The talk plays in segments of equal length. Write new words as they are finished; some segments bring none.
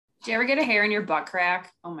Do you ever get a hair in your butt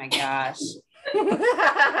crack? Oh my gosh.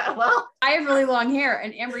 Well, I have really long hair,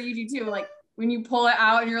 and Amber, you do too. Like when you pull it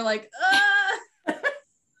out and you're like, I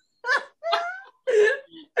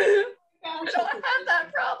don't have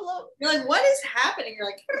that problem. You're like, what is happening? You're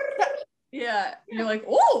like, yeah. You're like,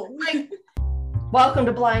 oh. Welcome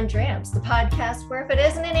to Blind Drams, the podcast where if it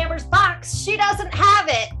isn't in Amber's box, she doesn't have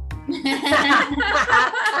it.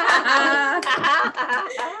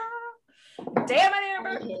 Damn it,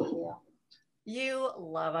 Amber. You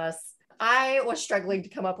love us. I was struggling to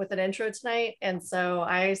come up with an intro tonight, and so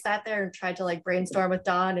I sat there and tried to like brainstorm with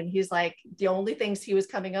Don, and he's like, the only things he was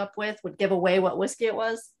coming up with would give away what whiskey it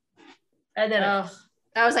was. And then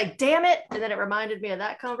I was like, damn it. And then it reminded me of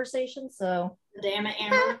that conversation. So damn it,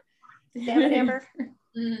 Amber. Damn it, Amber.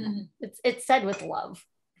 It's said with love.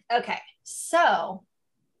 Okay, so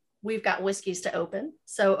we've got whiskeys to open.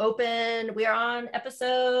 So we are on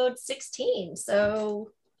episode 16.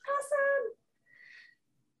 So awesome.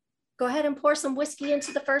 Go ahead and pour some whiskey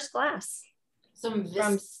into the first glass. Some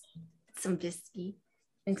whiskey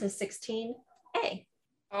into 16A.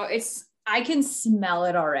 Oh, I can smell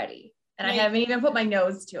it already. And I haven't even put my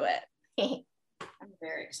nose to it. I'm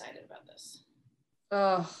very excited about this.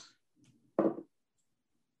 Oh.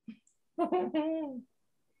 I'm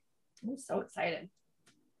so excited.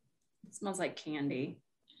 It smells like candy.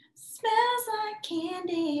 Smells like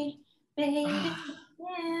candy, baby. Yeah.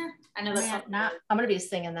 I know that's not. I'm gonna be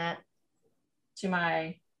singing that to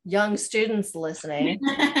my young students listening.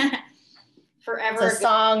 Forever. It's a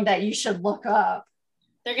song that you should look up.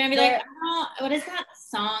 They're gonna be like, oh, what is that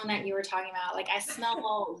song that you were talking about? Like, I smell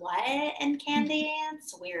what in candy?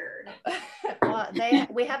 It's weird. Well,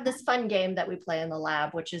 we have this fun game that we play in the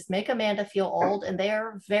lab, which is make Amanda feel old, and they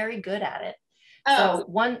are very good at it. Oh. So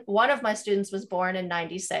one of my students was born in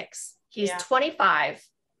 96. He's 25.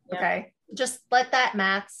 Yep. Okay. Just let that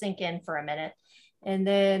math sink in for a minute. And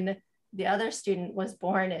then the other student was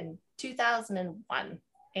born in 2001.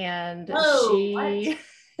 And she...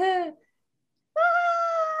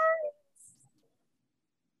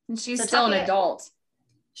 And she's still an adult.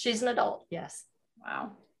 She's an adult, yes.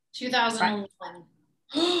 Wow.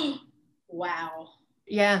 2001. Wow.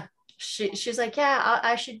 Yeah. She's like, yeah,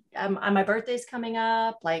 I should, my birthday's coming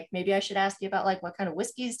up. Like, maybe I should ask you about like what kind of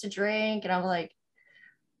whiskeys to drink. And I'm like,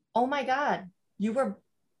 oh my God, I'm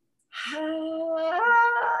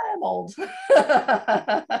old.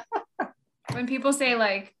 When people say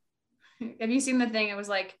like, have you seen the thing? It was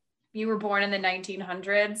like, you were born in the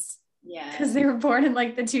 1900s. Yeah. Because they were born in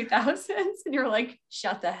like the 2000s. And you're like,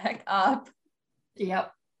 shut the heck up.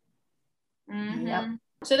 Yep. Mm-hmm. Yep.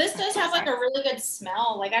 So this does have like a really good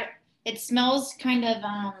smell. Like it smells kind of,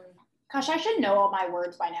 gosh, I should know all my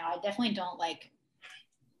words by now. I definitely don't like.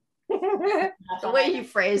 The way you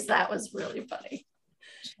phrased that was really funny.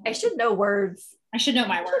 I should know words. I should know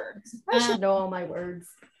my words. I should know all my words.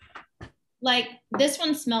 Like this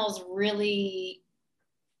one smells really,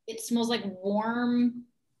 it smells like warm.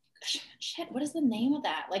 Shit, what is the name of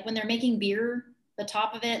that? Like when they're making beer, the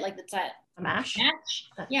top of it, like it's that mash.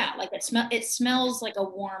 Yeah, like it smells like a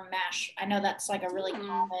warm mash. I know that's like a really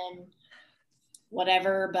common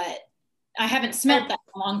whatever, but I haven't smelled that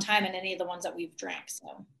in a long time in any of the ones that we've drank.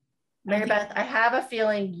 So Mary Beth, I have a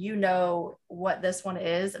feeling you know what this one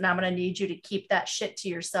is, and I'm gonna need you to keep that shit to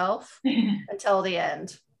yourself until the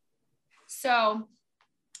end. So,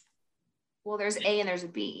 well, there's A and there's a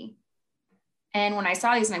B. And when I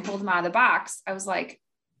saw these and I pulled them out of the box, I was like,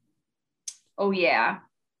 oh yeah.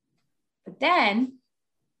 But then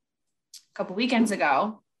a couple weekends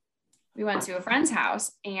ago, we went to a friend's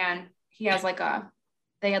house and they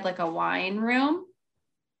had like a wine room.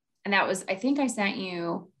 And that was, I think I sent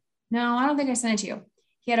you, no, I don't think I sent it to you.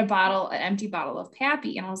 He had an empty bottle of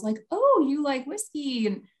Pappy. And I was like, oh, you like whiskey?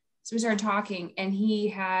 And so we started talking and he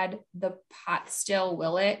had the pot still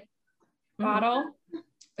Willet bottle.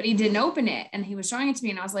 But he didn't open it and he was showing it to me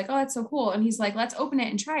and I was like, oh, that's so cool. And he's like, let's open it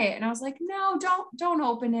and try it. And I was like, no, don't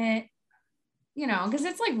open it, you know, because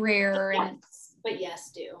it's like rare. But yes,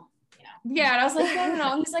 do. Yeah. Yeah. And I was like,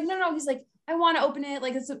 no. He's like, no. He's like, I want to open it.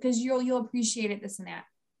 Like, it's because you'll appreciate it, this and that.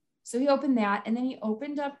 So he opened that and then he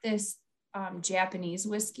opened up this Japanese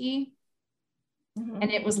whiskey and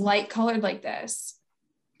it was light colored like this.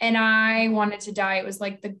 And I wanted to die. It was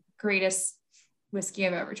like the greatest whiskey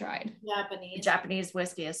I've ever tried. Japanese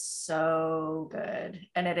whiskey is so good.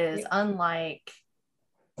 And it is unlike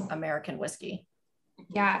American whiskey.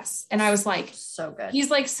 Yes. And I was like, so good. He's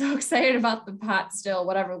like so excited about the pot still,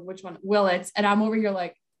 whatever, which one, Willits. And I'm over here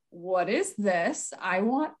like, what is this? I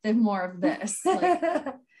want more of this. Like,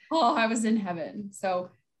 oh, I was in heaven. So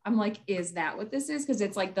I'm like, is that what this is? Because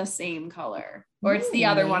it's like the same color, or it's the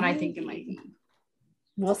other one I think it might be.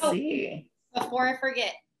 We'll see. Before I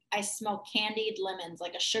forget, I smell candied lemons,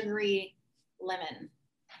 like a sugary lemon.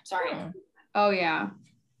 Sorry. Oh yeah,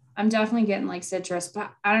 I'm definitely getting like citrus,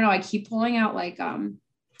 but I don't know. I keep pulling out like a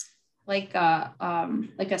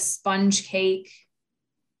sponge cake,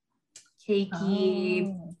 cakey.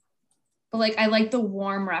 Oh. But like I like the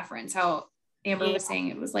warm reference. How Amber was saying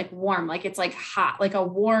it was like warm, like it's like hot, like a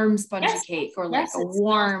warm spongy cake, or like a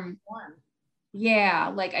warm.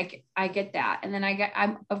 Yeah, like I get that. And then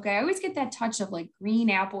I always get that touch of like green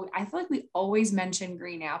apple. I feel like we always mention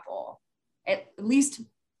green apple at least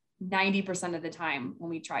 90% of the time when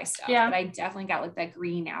we try stuff. Yeah. But I definitely got like that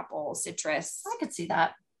green apple citrus. I could see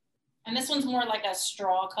that. And this one's more like a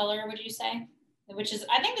straw color, would you say? Which is,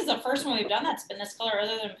 I think this is the first one we've done that's been this color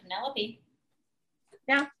other than Penelope.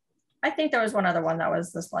 Yeah. I think there was one other one that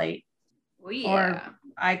was this light. Oh, yeah. Or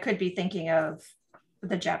I could be thinking of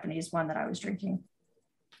the Japanese one that I was drinking.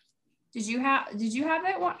 Did you have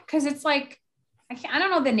that one? Because it's like, I don't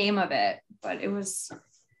know the name of it, but it was.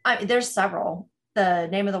 There's several. The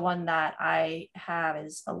name of the one that I have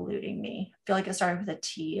is eluding me. I feel like it started with a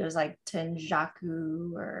T. It was like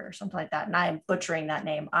Tenjaku or something like that. And I am butchering that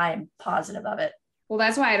name. I am positive of it. Well,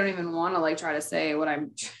 that's why I don't even want to like try to say what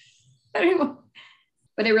I'm. I don't even,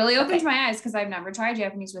 but it really opens my eyes because I've never tried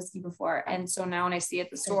Japanese whiskey before. And so now when I see it at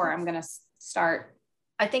the store, I'm going to start.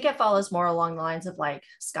 I think it follows more along the lines of like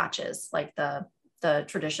scotches, like the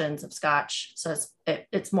traditions of Scotch. So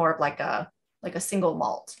it's more of like a single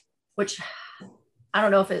malt, which I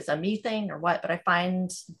don't know if it's a me thing or what, but I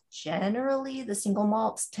find generally the single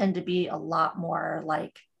malts tend to be a lot more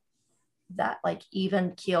like that, like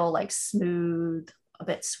even keel, like smooth, a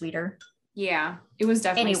bit sweeter. Yeah, it was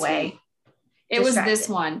definitely anyway. Sweet. It was this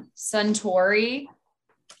one, Suntory.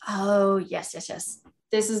 Oh, yes.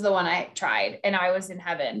 This is the one I tried and I was in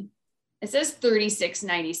heaven. It says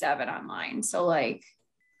 $36.97 online. So like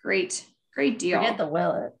great deal. Forget the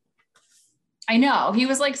Willet. I know. He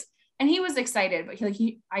was like, and he was excited, but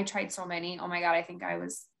I tried so many. Oh my God. I think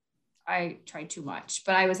I tried too much,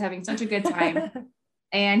 but I was having such a good time.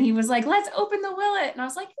 And he was like, let's open the Willet. And I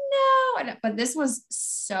was like, no. But this was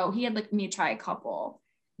he had like me try a couple.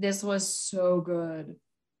 This was so good.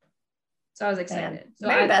 So I was excited. So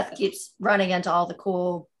Mary Beth keeps running into all the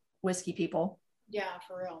cool whiskey people. Yeah,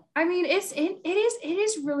 for real. I mean, it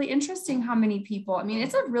is really interesting how many people, I mean,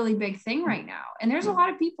 it's a really big thing right now. And there's a lot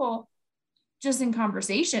of people just in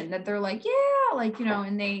conversation that they're like, yeah, like, you know,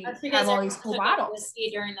 and they have all these cool bottles. Whiskey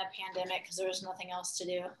during the pandemic because there was nothing else to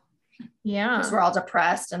do. Yeah. Because we're all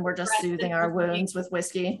depressed and we're just soothing our wounds with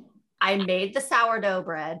whiskey. I made the sourdough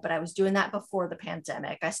bread, but I was doing that before the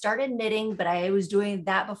pandemic. I started knitting, but I was doing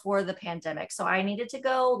that before the pandemic. So I needed to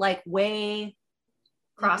go like way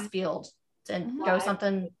cross field and go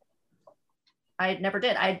something I never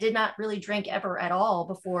did. I did not really drink ever at all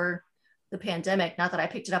before the pandemic. Not that I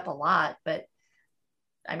picked it up a lot, but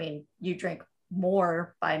I mean, you drink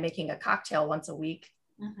more by making a cocktail once a week.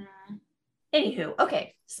 Mm-hmm. Anywho,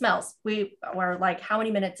 okay, smells. We were like how many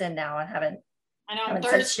minutes in now and haven't I'm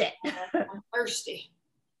thirsty. Shit. I'm thirsty.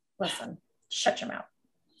 Listen, shut your mouth.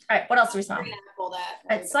 All right, what else do we smell? That.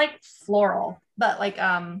 It's like floral, but like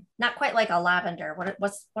not quite like a lavender. What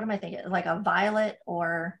am I thinking? Like a violet,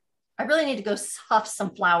 or I really need to go huff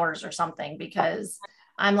some flowers or something because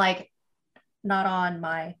I'm like not on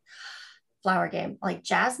my flower game. Like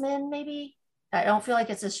jasmine, maybe. I don't feel like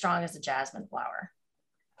it's as strong as a jasmine flower.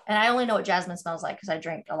 And I only know what jasmine smells like because I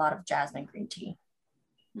drink a lot of jasmine green tea.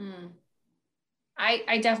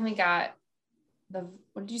 I definitely got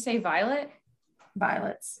what did you say? Violet?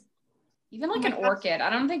 Violets. Even like an orchid.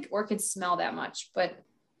 I don't think orchids smell that much, but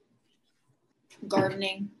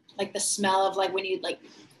gardening, like the smell of like when you like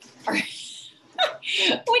are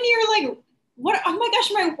when you're like, what? Oh my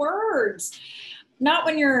gosh, my words. Not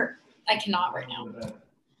when I cannot right now.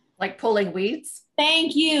 Like pulling weeds?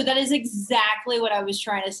 Thank you. That is exactly what I was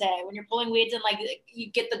trying to say. When you're pulling weeds and like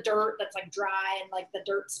you get the dirt that's like dry and like the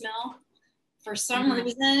dirt smell. For some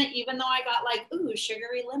reason, even though I got like, ooh,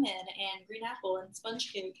 sugary lemon and green apple and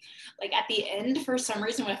sponge cake, like at the end, for some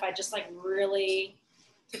reason, if I just like really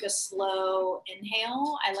took a slow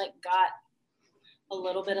inhale, I like got a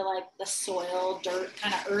little bit of like the soil, dirt,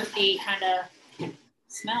 kind of earthy kind of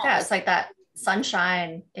smell. Yeah, it's like that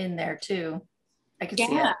sunshine in there too. I could see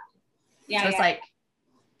it. Yeah. So it's like,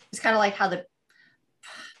 it's kind of like how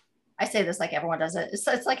I say this like everyone does it.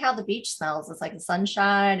 It's like how the beach smells. It's like the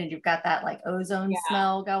sunshine and you've got that like ozone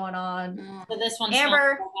smell going on. So this one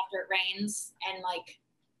Amber smells after it rains and like,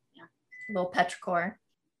 a little petrichor.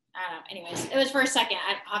 I don't know. Anyways, it was for a second.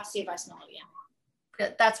 I'll have to see if I smell it again.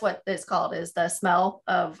 That's what it's called, is the smell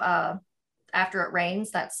of after it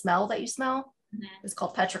rains, that smell that you smell is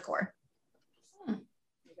called petrichor. There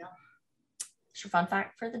you go. It's your fun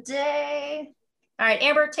fact for the day. All right,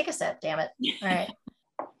 Amber, take a sip, damn it. All right.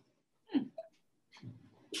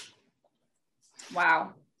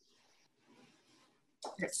 Wow.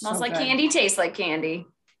 It Smells like candy, tastes like candy.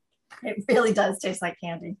 It really does taste like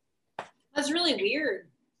candy. That's really weird.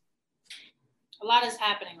 A lot is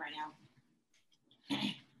happening right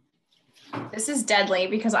now. This is deadly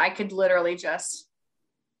because I could literally just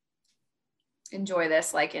enjoy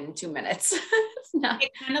this like in 2 minutes.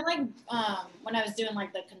 It kind of like when I was doing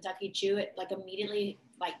like the Kentucky Chew, it like immediately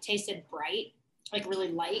like tasted bright, like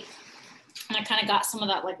really light, and I kind of got some of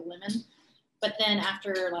that like lemon. But then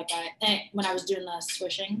after like when I was doing the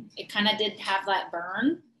swishing, it kind of did have that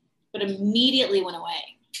burn, but immediately went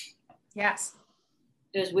away. Yes,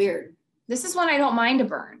 it was weird. This is when I don't mind a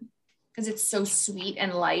burn because it's so sweet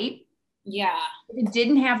and light. Yeah. If it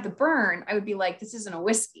didn't have the burn, I would be like, this isn't a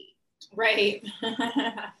whiskey. Right.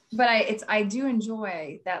 But I do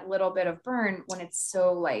enjoy that little bit of burn when it's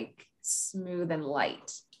so like smooth and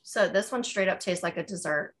light. So this one straight up tastes like a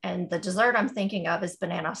dessert. And the dessert I'm thinking of is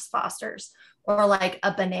banana Fosters, or like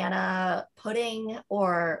a banana pudding,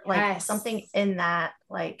 or like something in that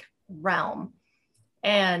like realm.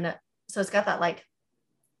 And so it's got that like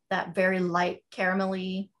that very light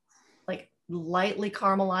caramelly, like lightly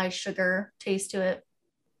caramelized sugar taste to it.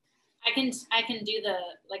 I can do the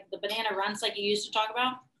like the banana runts like you used to talk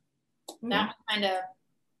about. That kind of,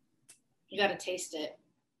 you got to taste it.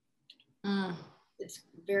 It's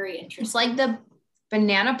very interesting. It's like the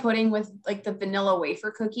banana pudding with like the vanilla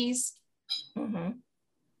wafer cookies.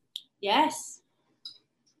 Yes.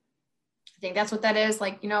 I think that's what that is.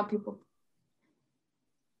 Like, you know, people.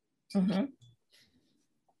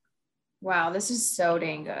 Wow, this is so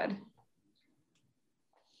dang good.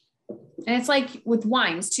 And it's like with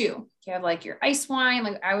wines too. You have like your ice wine.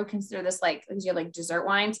 Like I would consider this like, because you have like dessert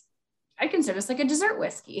wines. I consider this like a dessert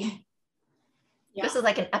whiskey. Yeah. This is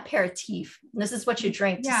like an aperitif. This is what you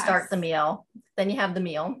drink to start the meal. Then you have the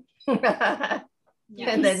meal. And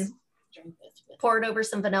then pour it over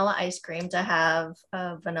some vanilla ice cream to have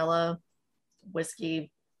a vanilla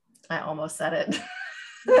whiskey. I almost said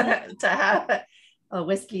it. To have a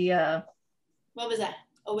whiskey. What was that?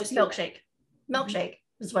 A whiskey milkshake. Milkshake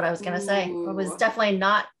is what I was going to say. I was definitely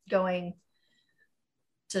not going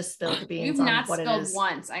to spill the beans. You've on not what it spilled is.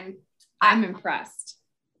 once. I'm impressed.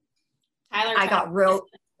 Tyler, I got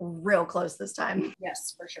real close this time.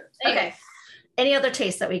 Yes, for sure. Okay. Any other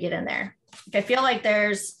tastes that we get in there? I feel like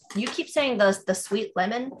you keep saying the sweet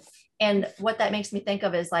lemon, and what that makes me think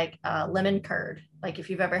of is like lemon curd. Like if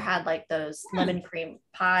you've ever had like those lemon cream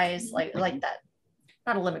pies, like that,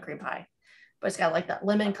 not a lemon cream pie, but it's got like that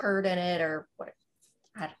lemon curd in it, or what?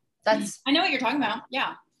 That's. I know what you're talking about.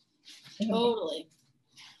 Yeah, totally.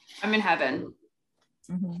 I'm in heaven.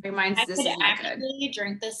 Reminds I this could is not actually good.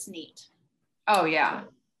 drink this neat. Oh yeah.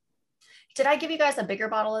 Did I give you guys a bigger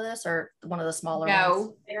bottle of this or one of the smaller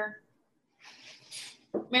ones? Bigger.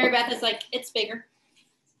 Mary Beth is like, it's bigger.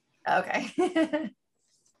 Okay.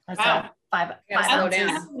 That's wow. Five I ounces.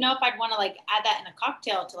 don't know if I'd want to like add that in a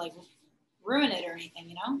cocktail to like ruin it or anything,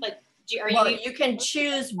 you know? Like, you can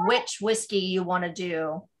choose which whiskey you want to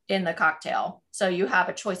do in the cocktail. So you have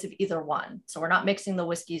a choice of either one. So we're not mixing the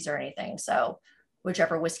whiskeys or anything. So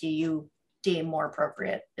whichever whiskey you deem more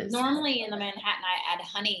appropriate is. Normally in the Manhattan, I add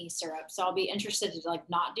honey syrup. So I'll be interested to like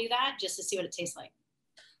not do that just to see what it tastes like.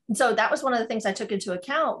 And so that was one of the things I took into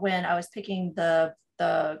account when I was picking the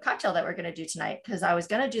cocktail that we're going to do tonight, because I was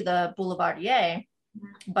going to do the Boulevardier,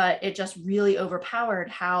 but it just really overpowered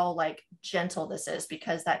how like gentle this is,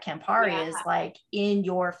 because that Campari is like in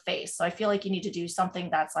your face. So I feel like you need to do something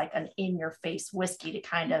that's like an in your face whiskey to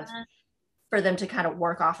kind of, for them to kind of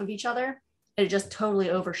work off of each other. It just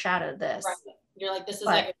totally overshadowed this. Right. You're like, this is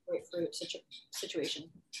like a grapefruit situation.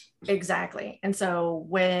 Exactly. And so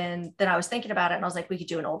then I was thinking about it, and I was like, we could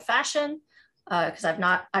do an old fashioned, because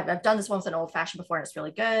I've done this one with an old fashioned before and it's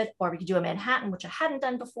really good. Or we could do a Manhattan, which I hadn't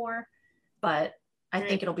done before, but I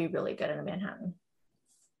think it'll be really good in a Manhattan.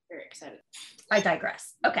 Very excited. I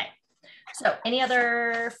digress. Okay. So any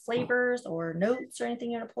other flavors or notes or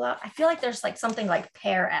anything you want to pull out? I feel like there's like something like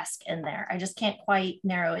pear-esque in there. I just can't quite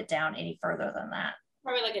narrow it down any further than that.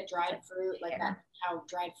 Probably like a dried fruit, like that, how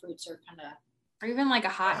dried fruits are kind of. Or even like a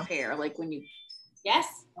hot pear, like when you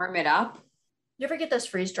warm it up. You ever get those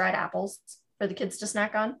freeze-dried apples for the kids to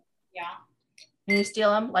snack on? Yeah. And you steal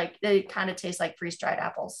them, like they kind of taste like freeze-dried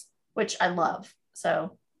apples, which I love.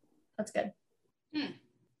 So that's good.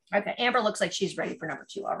 Okay, Amber looks like she's ready for number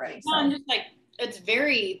 2 already. No, I'm just like, it's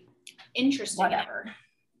very Interesting. Whatever.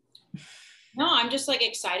 No, I'm just like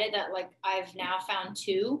excited that like I've now found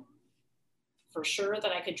 2 for sure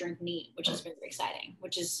that I could drink neat, which is very exciting,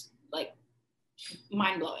 which is like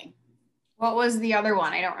mind blowing. What was the other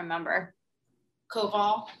one? I don't remember.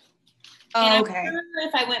 Koval. Oh, and okay. I'm sure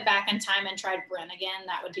if I went back in time and tried Brenne again,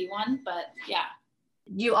 that would be one. But yeah.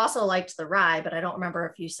 You also liked the rye, but I don't remember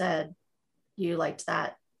if you said you liked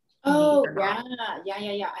that. Oh yeah.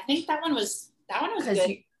 I think that one was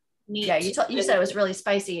good. You said it was really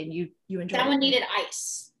spicy and you enjoyed that it. one needed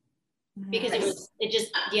ice because like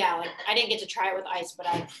I didn't get to try it with ice, but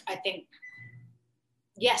I think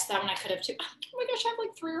yes, that one I could have too. Oh my gosh, I have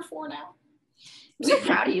like 3 or 4 now. I'm so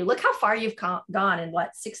proud of you. Look how far you've gone in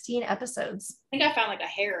 16 episodes. I think I found like a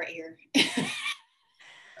hair right here.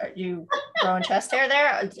 Are you growing chest hair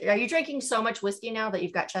there? Are you drinking so much whiskey now that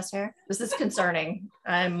you've got chest hair? This is concerning.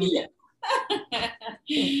 I'm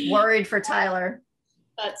worried for Tyler.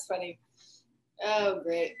 That's funny. Oh,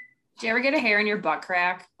 great. Do you ever get a hair in your butt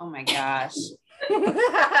crack? Oh my gosh.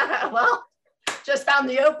 Well, just found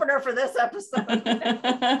the opener for this episode.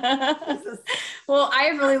 Well, I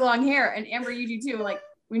have really long hair, and Amber, you do too. Like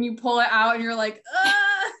when you pull it out, and you're like,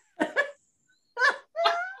 I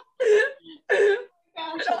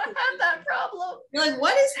don't have that problem. You're like,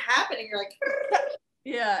 what is happening? You're like,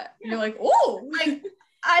 yeah. You're like, oh, like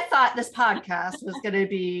I thought this podcast was going to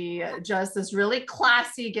be just this really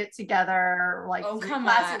classy get together, like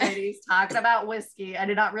classy ladies talking about whiskey. I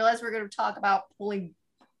did not realize we were going to talk about pulling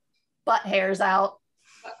butt hairs out.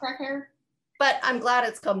 Butt crack hair. But I'm glad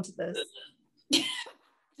it's come to this.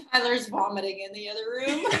 Tyler's vomiting in the other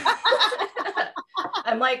room.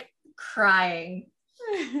 I'm like crying.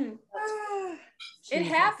 It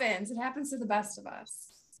happens. It happens to the best of us.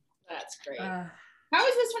 That's great. How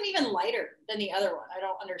is this one even lighter than the other one? I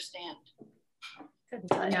don't understand. Couldn't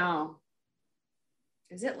tell you. No.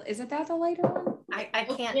 Is it that the lighter one? I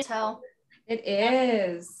can't tell. It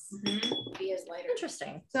is. Mm-hmm. It is lighter.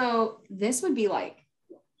 Interesting. So this would be like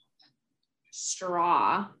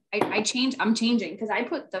straw. I'm changing because I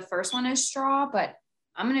put the first one as straw, but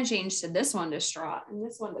I'm gonna change to this one to straw and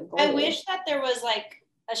this one to gold. I wish that there was like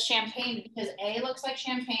a champagne because A looks like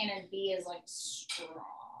champagne and B is like straw.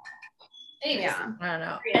 Anyways, yeah, I don't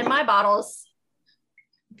know. And my bottles,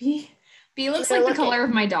 B looks like the color of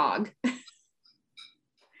my dog.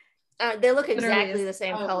 They look exactly the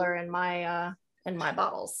same color in my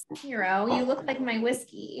bottles. Hero, you look like my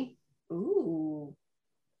whiskey. Ooh.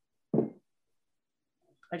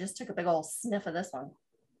 I just took a big old sniff of this one.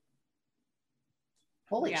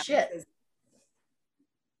 Holy shit.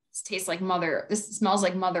 This tastes like this smells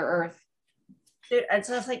like Mother Earth. Dude, it's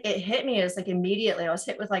just like it hit me. It's like immediately I was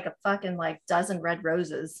hit with like a fucking like dozen red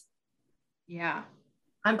roses. Yeah.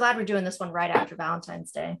 I'm glad we're doing this one right after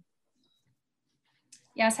Valentine's Day.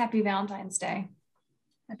 Yes, happy Valentine's Day.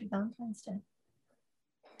 Happy Valentine's Day.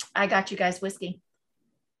 I got you guys whiskey.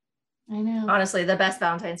 I know. Honestly, the best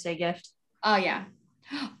Valentine's Day gift. Oh yeah.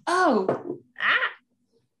 Oh.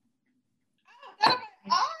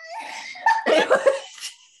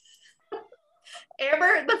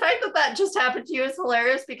 Amber, the fact that just happened to you is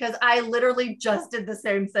hilarious because I literally just did the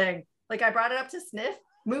same thing. Like I brought it up to sniff,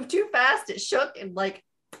 moved too fast, it shook and like,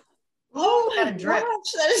 oh, had a drip.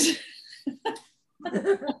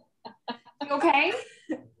 You okay?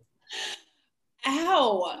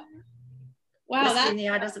 Ow! Wow, that in the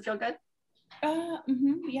eye doesn't feel good.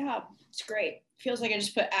 Yeah, it's great. Feels like I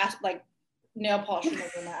just put nail polish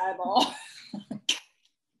over my eyeball.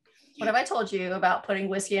 What have I told you about putting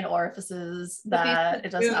whiskey in orifices that it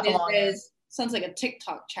does not belong in? Sounds like a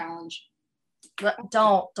TikTok challenge.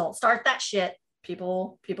 Don't start that shit.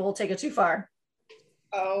 People will take it too far.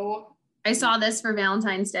 Oh, I saw this for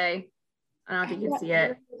Valentine's Day. I don't know if you can see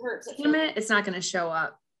it. It's not going to show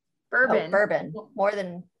up. Bourbon. Oh,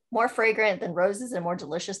 bourbon. More fragrant than roses and more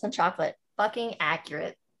delicious than chocolate. Fucking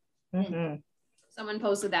accurate. Mm-hmm. Someone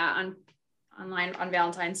posted that online on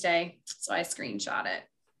Valentine's Day, so I screenshot it.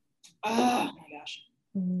 Oh my gosh.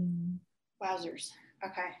 Wowzers.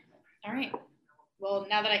 Okay. All right. Well,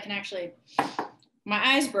 now that I can actually, my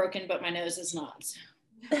eye's broken, but my nose is not.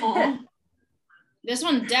 This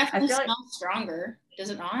one definitely smells stronger. Does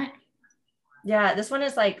it not? Yeah, this one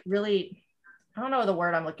is like really, I don't know the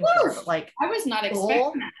word I'm looking for, but like. I was not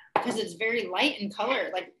expecting that because it's very light in color,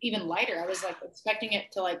 like even lighter. I was like expecting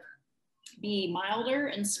it to like be milder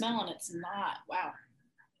in smell and it's not. Wow.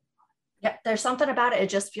 Yeah, there's something about it. It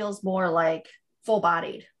just feels more like full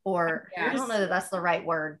bodied, or yes. I don't know that that's the right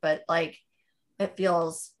word, but like it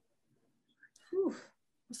feels,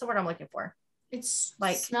 what's the word I'm looking for? It's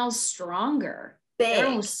like smells stronger.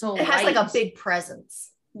 Big. So it has like a big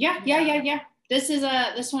presence. Yeah.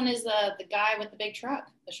 This one is the guy with the big truck,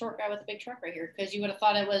 the short guy with the big truck right here, because you would have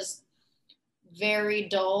thought it was very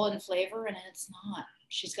dull in flavor, and it's not.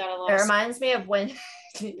 She's got a lot. It reminds me of when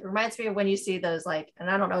you see those, like, and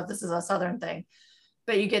I don't know if this is a Southern thing,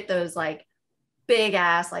 but you get those like big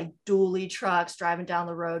ass like dually trucks driving down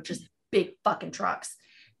the road, just big fucking trucks.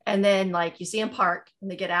 And then like you see them park and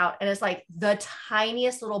they get out and it's like the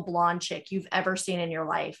tiniest little blonde chick you've ever seen in your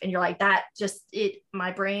life. And you're like, that just,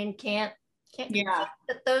 my brain can't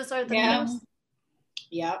that those are the most.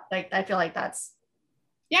 Yeah. Like, I feel like that's.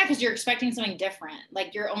 Yeah. Cause you're expecting something different.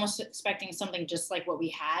 Like you're almost expecting something just like what we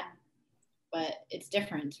had, but it's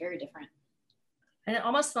different. It's very different. And it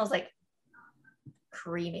almost smells like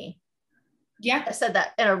creamy. Yeah. I said that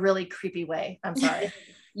in a really creepy way. I'm sorry.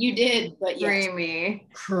 You did, but yes.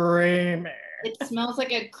 Creamy. It smells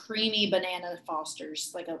like a creamy banana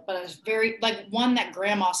Foster's, but it's very like one that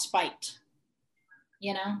grandma spiked,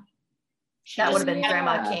 you know? That would have been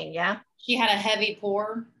Grandma King, yeah? She had a heavy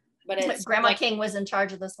pour, but it's Grandma like, King was in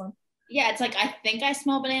charge of this one. Yeah, it's like, I think I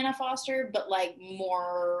smell banana Foster, but like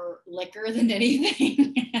more liquor than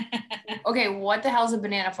anything. Okay, what the hell is a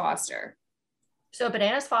banana Foster? So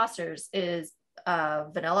Bananas Foster's is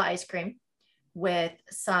vanilla ice cream with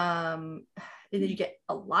some, you get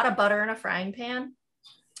a lot of butter in a frying pan,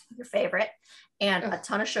 your favorite, and a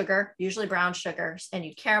ton of sugar, usually brown sugars, and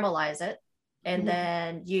you caramelize it. And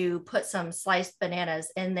then you put some sliced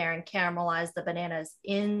bananas in there and caramelize the bananas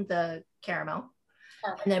in the caramel.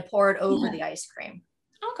 Perfect. And then pour it over the ice cream.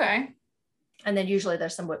 Okay. And then usually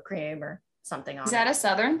there's some whipped cream or something on it. Is that a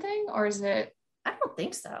Southern thing or is it? I don't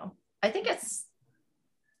think so. I think it's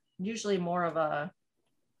usually more of a,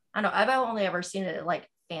 I don't know, I've only ever seen it at like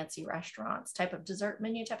fancy restaurants type of dessert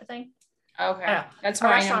menu type of thing. Okay. That's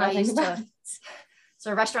why I used to.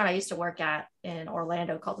 So a restaurant I used to work at in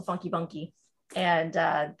Orlando called the Funky Bunky. And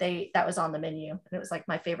that was on the menu. And it was like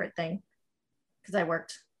my favorite thing because I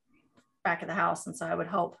worked back at the house. And so I would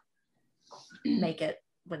help make it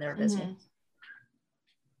when they were busy.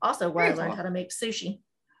 Also where I learned how to make sushi.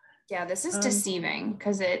 Yeah, this is deceiving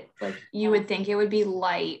because it like you would think it would be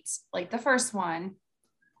light like the first one.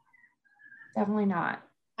 Definitely not.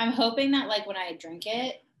 I'm hoping that like when I drink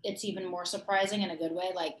it, it's even more surprising in a good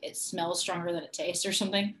way. Like it smells stronger than it tastes or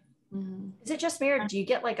something. Is it just me or do you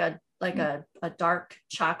get like a dark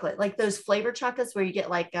chocolate, like those flavored chocolates where you get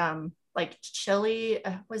like chili,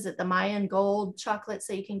 was it the Mayan gold chocolates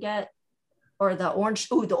that you can get, or the orange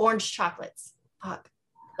chocolates? Fuck,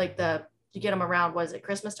 like you get them around, was it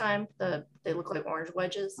Christmas time? They look like orange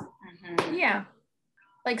wedges. Yeah,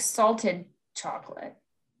 like salted chocolate.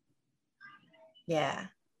 Yeah,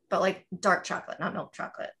 but like dark chocolate, not milk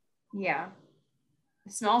chocolate. Yeah,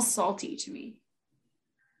 it smells salty to me.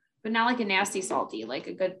 But not like a nasty salty, like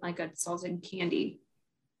a salted candy.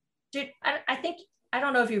 Dude, I think, I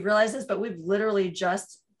don't know if you realize this, but we've literally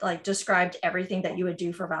just like described everything that you would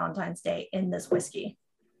do for Valentine's Day in this whiskey.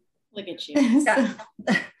 Look at you. Yeah.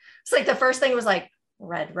 It's like the first thing was like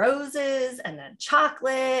red roses and then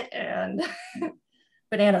chocolate and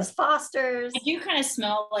Bananas Foster's. I do kind of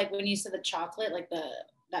smell like when you said the chocolate, like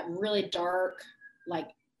that really dark,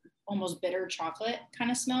 like almost bitter chocolate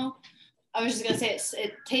kind of smell. I was just gonna say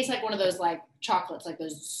it tastes like one of those like chocolates, like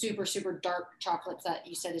those super, super dark chocolates that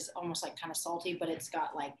you said is almost like kind of salty, but it's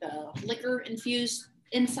got like the liquor infused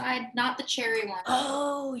inside, not the cherry one.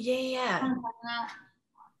 Oh, yeah.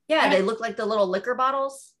 Yeah, they look like the little liquor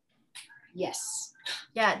bottles. Yes.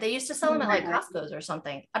 Yeah, they used to sell them at like Costco's or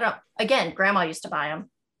something. I don't know. Again, grandma used to buy them.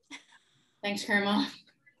 Thanks, Grandma. I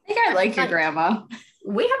think I like your grandma.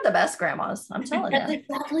 We have the best grandmas, I'm telling you. That's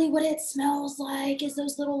exactly what it smells like, is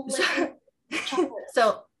those little liquor chocolates.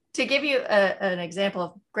 So to give you an example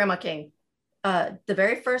of Grandma King, the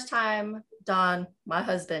very first time Don, my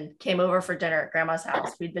husband, came over for dinner at Grandma's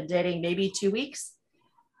house, we'd been dating maybe 2 weeks,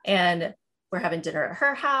 and we're having dinner at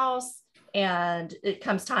her house, and it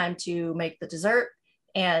comes time to make the dessert,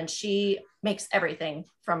 and she makes everything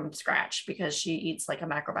from scratch because she eats like a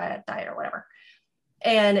macrobiotic diet or whatever.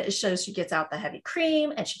 And so she gets out the heavy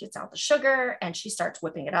cream and she gets out the sugar and she starts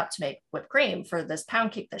whipping it up to make whipped cream for this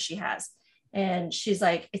pound cake that she has. And she's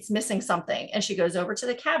like, it's missing something. And she goes over to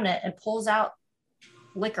the cabinet and pulls out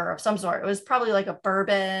liquor of some sort. It was probably like a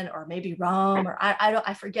bourbon or maybe rum, or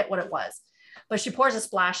I forget what it was. But she pours a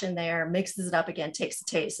splash in there, mixes it up again, takes a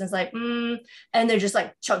taste, and it's like, and they're just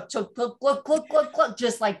like chug, chug, glug, glug, glug, glug, glug,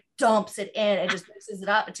 just like dumps it in and just mixes it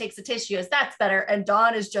up and takes a taste. She goes, that's better. And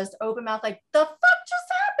Dawn is just open mouth, like, the fuck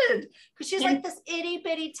just happened? Because she's like this itty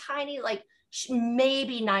bitty tiny, like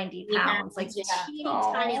maybe 90 pounds, like teeny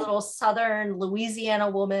tiny little Southern Louisiana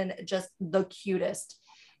woman, just the cutest.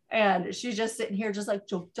 And she's just sitting here, just like,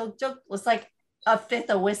 joke, joke, joke. It's like, a fifth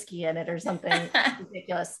of whiskey in it or something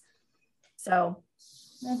ridiculous. So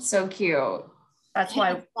That's so cute. That's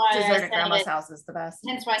why dessert at grandma's house is the best.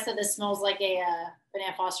 Hence why I said this smells like a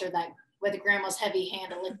Banana Foster that with grandma's heavy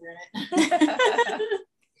hand of liquor in it.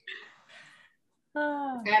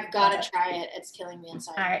 I've got to try it. It's killing me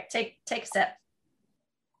inside. All right, take a sip.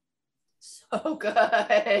 So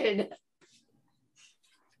good.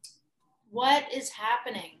 What is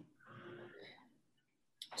happening?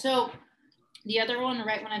 So the other one,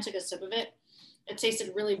 right when I took a sip of it, it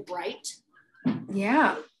tasted really bright.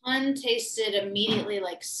 Yeah. One tasted immediately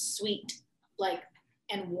like sweet, like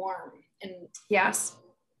and warm, and yes,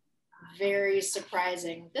 very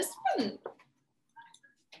surprising. This one,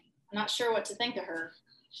 I'm not sure what to think of her.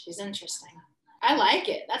 She's interesting. I like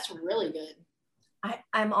it. That's really good.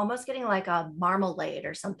 I'm almost getting like a marmalade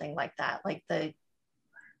or something like that, like the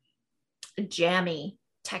jammy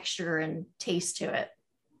texture and taste to it.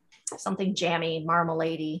 Something jammy,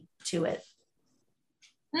 marmalade-y to it.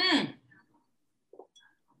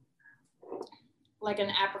 Like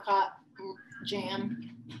an apricot jam.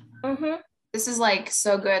 Mm-hmm. This is like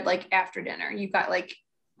so good, like after dinner. You've got like,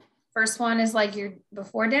 first one is like your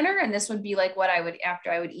before dinner, and this would be like what I would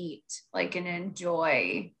after I would eat, like and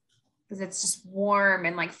enjoy, because it's just warm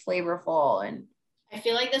and like flavorful. And I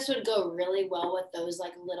feel like this would go really well with those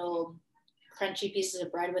like little crunchy pieces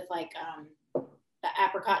of bread with like the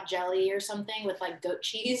apricot jelly or something with like goat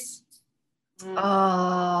cheese. Oh,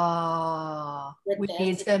 we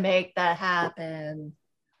need to make that happen.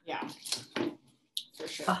 Yeah, for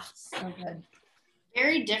sure. Oh, so good.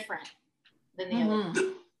 Very different than the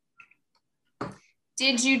other.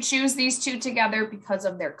 Did you choose these two together because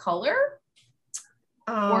of their color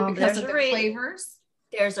or because of their flavors?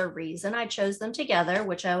 There's a reason I chose them together,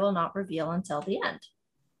 which I will not reveal until the end.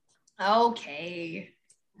 Okay.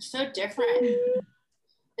 So different.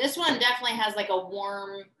 This one definitely has like a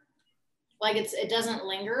warm, like it doesn't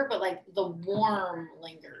linger, but like the warm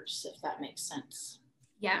lingers, if that makes sense.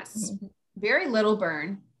 Yes. Mm-hmm. Very little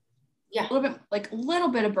burn. Yeah. A little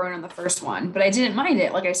bit of burn on the first one, but I didn't mind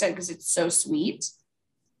it, like I said, because it's so sweet.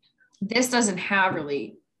 This doesn't have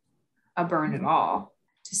really a burn at all.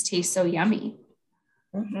 It just tastes so yummy.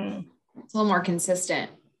 Mm-hmm. It's a little more consistent,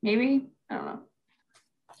 maybe. I don't know.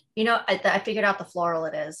 You know, I figured out the floral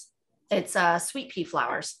it is. It's sweet pea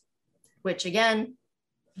flowers, which again,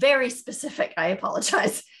 very specific. I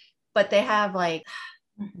apologize, but they have like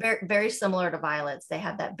very, very similar to violets. They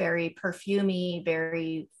have that very perfumey,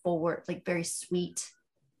 very forward, like very sweet,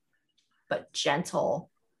 but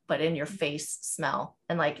gentle, but in your face smell.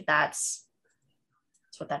 And like that's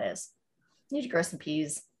what that is. You need to grow some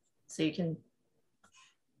peas so you can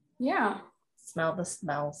smell the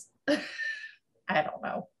smells. I don't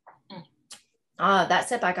know. That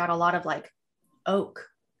sip, I got a lot of like oak,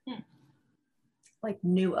 like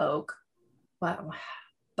new oak. Wow.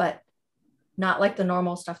 But not like the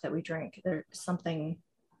normal stuff that we drink. There's something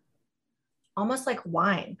almost like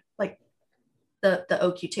wine, like the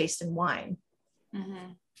oak you taste in wine.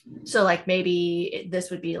 Mm-hmm. So like maybe this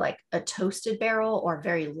would be like a toasted barrel or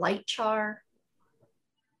very light char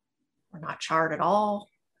or not charred at all.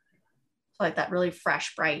 So like that really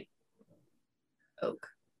fresh, bright oak.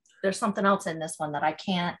 There's something else in this one that I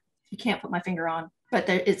can't put my finger on, but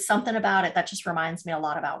it's something about it that just reminds me a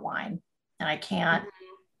lot about wine, and I can't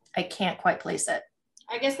quite place it.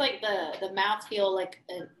 I guess like the mouthfeel, like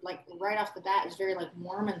right off the bat, is very like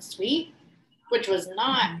warm and sweet, which was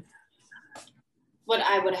not what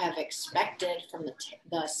I would have expected from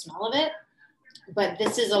the smell of it. But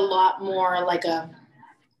this is a lot more like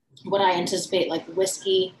what I anticipate like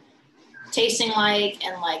whiskey tasting like,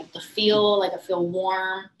 and like the feel, like I feel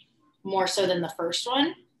warm more so than the first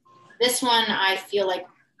one. This one, I feel like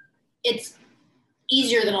it's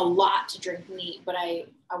easier than a lot to drink neat, but I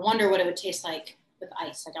wonder what it would taste like with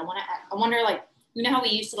ice. Like I wonder, like, you know how we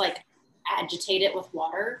used to like agitate it with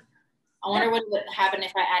water? I wonder what would happen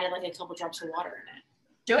if I added like a couple drops of water in it.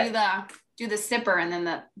 Do the sipper and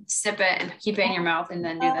then sip it and keep it in your mouth and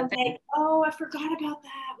then do the thing. Oh, I forgot about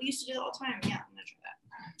that. We used to do that all the time. Yeah, I'm gonna try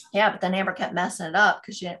that. Yeah, but then Amber kept messing it up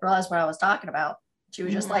because she didn't realize what I was talking about. She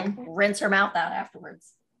would just like rinse her mouth out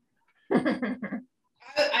afterwards.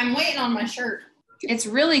 I'm waiting on my shirt. It's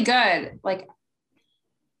really good. Like,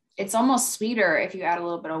 it's almost sweeter if you add a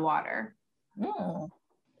little bit of water.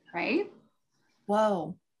 Right?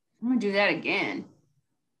 Whoa. I'm gonna do that again.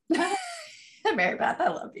 Mary Beth, I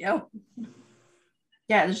love you.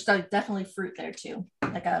 Yeah, there's definitely fruit there too,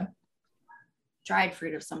 like a dried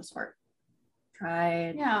fruit of some sort.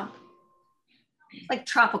 Yeah, like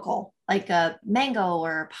tropical, like a mango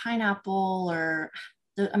or pineapple, or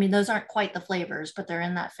I mean, those aren't quite the flavors, but they're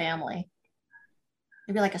in that family.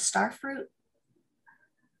 maybe like a star fruit.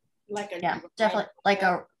 Like a Yeah, definitely like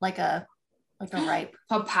a ripe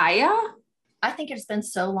Papaya? I think it's been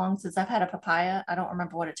so long since I've had a papaya. I don't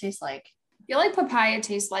remember what it tastes like. I feel like papaya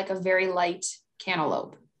tastes like a very light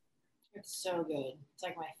cantaloupe. It's so good. It's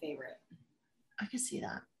like my favorite. I can see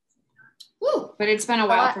that. Woo! But it's been a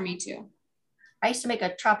while for me too. I used to make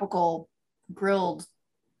a tropical grilled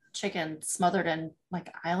chicken smothered in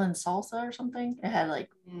like island salsa or something. It had like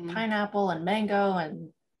pineapple and mango and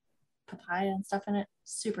papaya and stuff in it.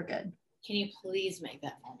 Super good. Can you please make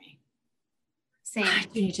that for me? Same. I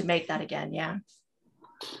do need to make that again. Yeah.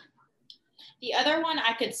 The other one,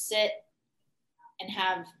 I could sit and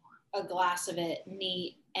have a glass of it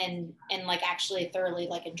neat and like actually thoroughly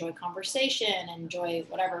like enjoy conversation, enjoy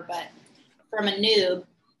whatever. But from a noob,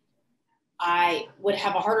 I would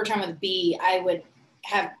have a harder time with B. I would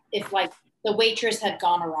have, if like the waitress had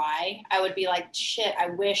gone awry, I would be like, shit, I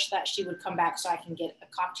wish that she would come back so I can get a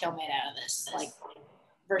cocktail made out of this, like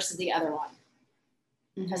versus the other one.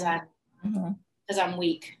 Because I'm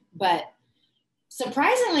weak. But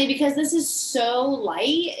surprisingly, because this is so light,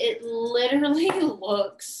 it literally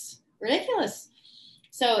looks ridiculous.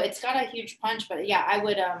 So it's got a huge punch, but yeah,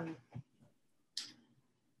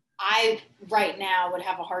 I right now would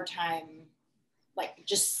have a hard time like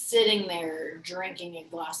just sitting there drinking a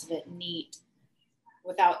glass of it neat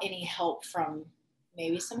without any help from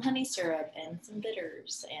maybe some honey syrup and some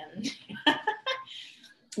bitters and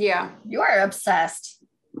yeah, you are obsessed.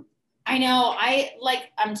 I know.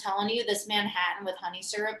 I'm telling you, this Manhattan with honey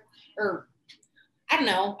syrup, or I don't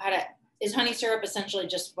know is honey syrup essentially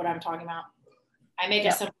just what I'm talking about? I make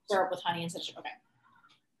a simple syrup with honey and such. Okay.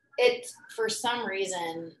 It's for some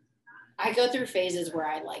reason, I go through phases where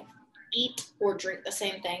I like eat or drink the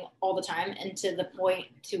same thing all the time, and to the point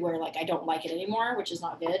to where like I don't like it anymore, which is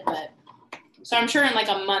not good. But so I'm sure in like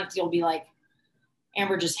a month you'll be like,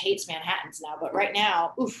 Amber just hates Manhattans now. But right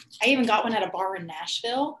now, I even got one at a bar in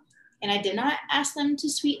Nashville, and I did not ask them to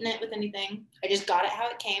sweeten it with anything. I just got it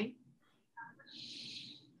how it came.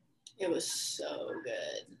 It was so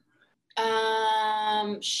good.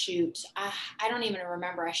 Shoot, I don't even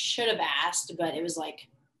remember. I should have asked, but it was like,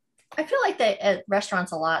 I feel like they at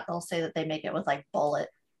restaurants a lot, they'll say that they make it with like bullet,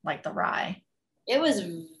 like the rye. It was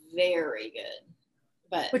very good,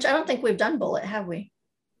 but which I don't think we've done bullet, have we?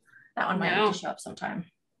 That one might have to show up sometime.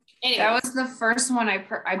 Anyways. That was the first one I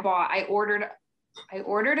bought. I ordered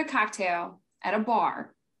a cocktail at a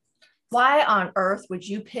bar. Why on earth would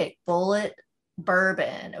you pick bullet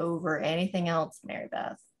bourbon over anything else, Mary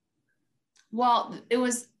Beth? Well, it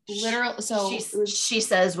was literal. So she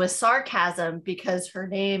says with sarcasm because her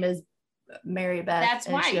name is Mary Beth. That's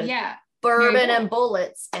why, yeah. Bourbon and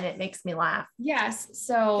bullets, and it makes me laugh. Yes.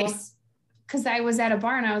 So, because I was at a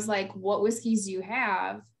bar and I was like, "What whiskeys do you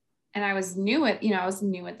have?" And I was new at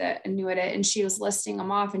it, and she was listing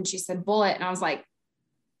them off, and she said Bullet, and I was like,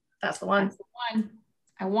 "That's the one. That's the one.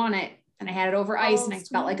 I want it." And I had it over ice, and I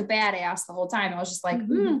felt like a badass the whole time. I was just like,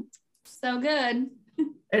 so good.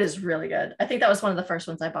 It is really good. I think that was one of the first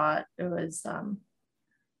ones I bought. It was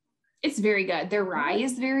it's very good. Their rye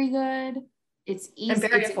is very good. It's easy. And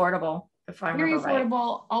very affordable, if I remember right. Very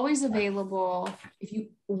affordable, always available.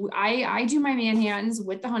 I do my Manhattans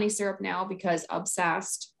with the honey syrup now because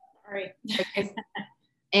obsessed. All right.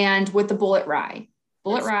 And with the bullet rye,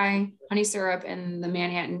 honey syrup, and the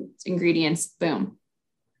Manhattan ingredients, boom.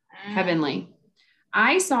 Heavenly.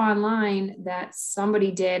 I saw online that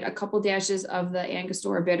somebody did a couple dashes of the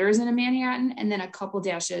Angostura bitters in a Manhattan and then a couple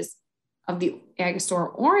dashes of the Angostura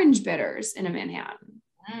orange bitters in a Manhattan.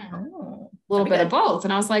 Oh, a little bit of both.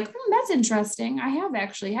 And I was like, that's interesting. I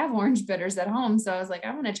have orange bitters at home. So I was like,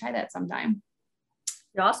 I want to try that sometime.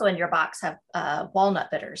 You also in your box have walnut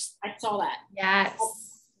bitters. I saw that. Yes.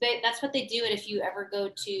 That's what they do. And if you ever go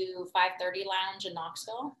to 530 Lounge in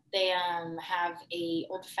Knoxville, they have a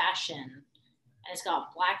old fashioned, and it's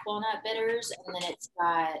got black walnut bitters, and then it's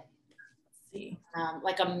got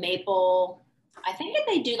like a maple. I think that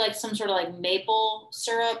they do like some sort of like maple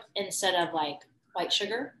syrup instead of like white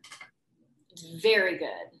sugar. It's very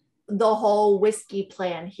good. The whole whiskey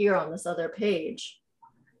plan here on this other page.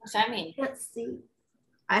 What's that mean? Let's see.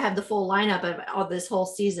 I have the full lineup of all this whole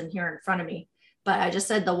season here in front of me, but I just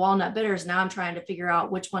said the walnut bitters. Now I'm trying to figure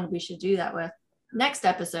out which one we should do that with. Next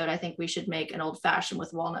episode, I think we should make an old fashioned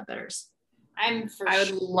with walnut bitters. I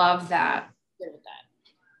would love that. Good with that.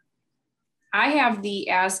 I have the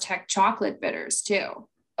Aztec chocolate bitters too.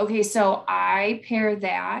 Okay, so I pair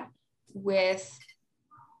that with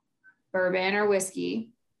bourbon or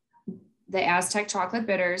whiskey, the Aztec chocolate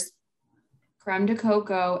bitters, creme de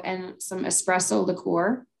coco, and some espresso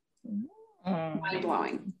liqueur. Mind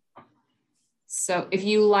blowing. So if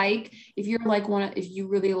you really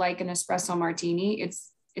like an espresso martini, it's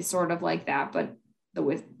sort of like that, but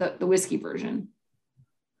the whiskey version.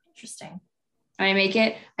 Interesting. And I make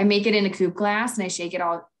it in a coupe glass and I shake it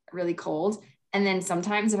all really cold. And then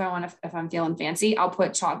sometimes if I'm feeling fancy, I'll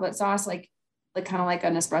put chocolate sauce, like kind of like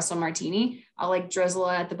an espresso martini. I'll like drizzle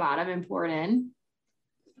it at the bottom and pour it in.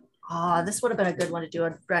 Oh, this would have been a good one to do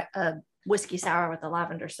a whiskey sour with the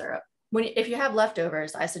lavender syrup. If you have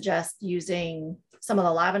leftovers, I suggest using some of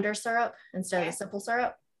the lavender syrup instead of the simple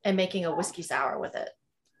syrup and making a whiskey sour with it.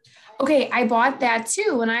 Okay, I bought that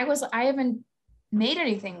too. And I haven't made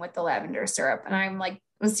anything with the lavender syrup. And I'm like,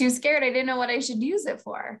 was too scared. I didn't know what I should use it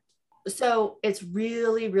for. So it's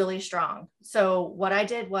really, really strong. So what I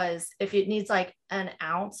did was if it needs like an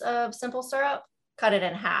ounce of simple syrup, cut it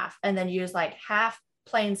in half and then use like half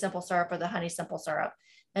plain simple syrup or the honey simple syrup.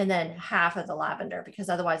 And then half of the lavender, because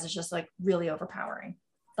otherwise it's just like really overpowering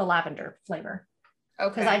the lavender flavor.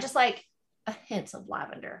 Okay. Because I just like a hint of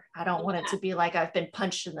lavender. I don't want it to be like I've been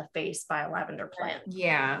punched in the face by a lavender plant.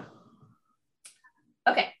 Yeah.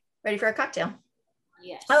 Okay. Ready for a cocktail?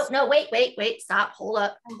 Yes. Oh, no, wait. Stop. Hold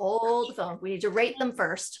up. Hold the phone. We need to rate them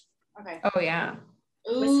first. Okay. Oh, yeah.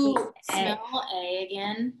 Ooh, Whiskey smell A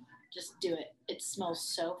again. Just do it. It smells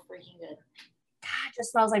so freaking good. God, it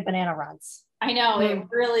just smells like banana runs. I know, it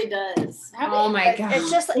really does. Oh my God.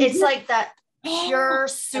 It's like that pure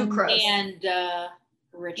sucrose. And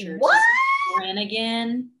Richard. What? Brenne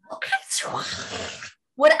again.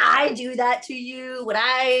 Would I do that to you? Would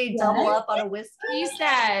I double up on a whiskey? You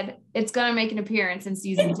said it's going to make an appearance in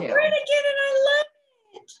season 2. Brenne again, and I love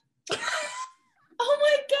it. Oh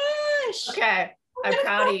my gosh. Okay. I'm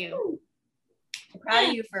proud of you. I'm proud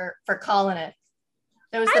of you for calling it.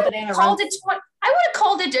 That was the banana run. I would have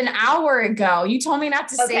called it an hour ago. You told me not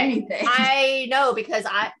to say anything. I know because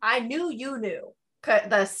I knew you knew.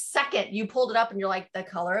 The second you pulled it up and you're like, the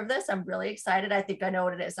color of this, I'm really excited. I think I know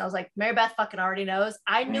what it is. I was like, Mary Beth fucking already knows.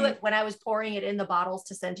 I knew it when I was pouring it in the bottles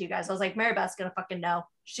to send to you guys. I was like, Mary Beth's gonna fucking know.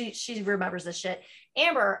 She remembers this shit.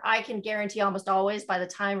 Amber, I can guarantee almost always by the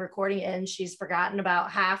time recording ends, she's forgotten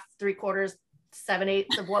about half, 3/4,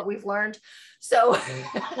 7/8 of what we've learned. So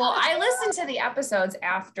well, I listen to the episodes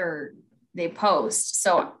after they post.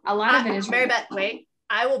 So a lot of it is Mary Beth, wait.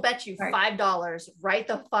 I will bet you $5 right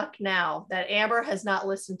the fuck now that Amber has not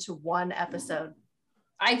listened to one episode.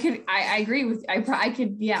 I agree with, I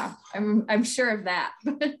could, yeah, I'm sure of that.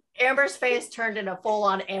 Amber's face turned in a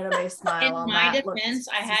full-on anime smile. In my defense,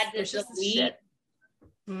 I had to delete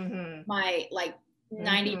my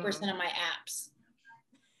 90% of my apps.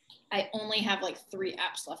 I only have like 3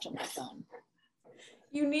 apps left on my phone.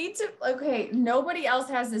 You need to, okay, nobody else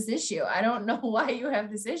has this issue. I don't know why you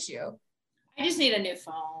have this issue. I just need a new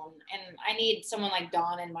phone, and I need someone like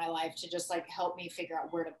Dawn in my life to just like help me figure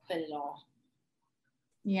out where to put it all.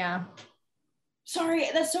 Yeah. Sorry,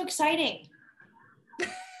 that's so exciting.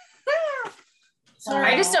 Sorry.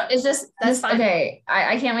 I just don't, is this okay?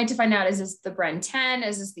 I can't wait to find out. Is this the Brenne 10?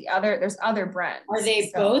 Is this the other? There's other Brennes. Are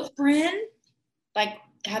they both Brenne? Like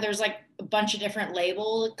how there's like a bunch of different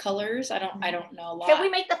label colors. I don't know a lot. Can we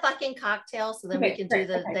make the fucking cocktail so then we can do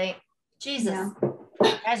the thing? Jesus. Yeah.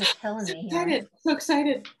 You guys are killing me here. So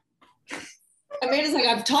excited. Amanda's like,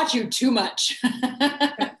 I've taught you too much.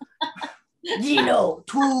 You know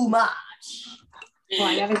too much. Well,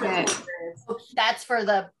 I gotta get. That's for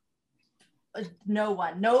the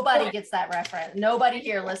nobody gets that reference. Nobody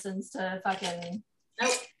here listens to fucking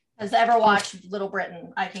has ever watched Little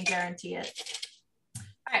Britain. I can guarantee it.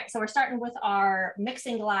 All right, so we're starting with our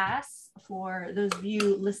mixing glass. For those of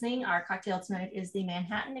you listening, our cocktail tonight is the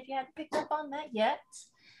Manhattan, if you haven't picked up on that yet.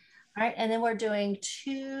 All right, and then we're doing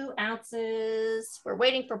 2 ounces. We're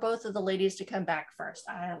waiting for both of the ladies to come back first.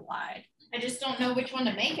 I lied. I just don't know which one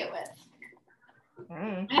to make it with.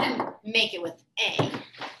 I didn't make it with A.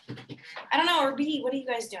 I don't know, or B. What are you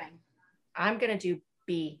guys doing? I'm going to do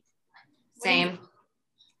B. Same.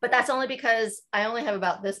 But that's only because I only have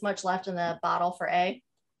about this much left in the bottle for A.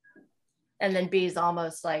 And then B is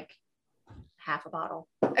almost like half a bottle.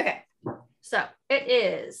 Okay. So it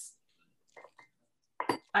is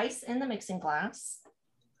ice in the mixing glass.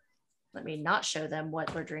 Let me not show them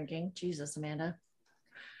what we're drinking. Jesus, Amanda.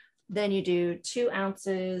 Then you do 2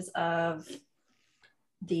 ounces of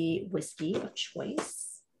the whiskey of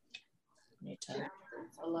choice.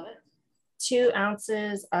 I love it. 2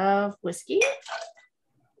 ounces of whiskey.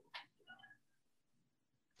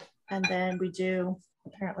 And then we do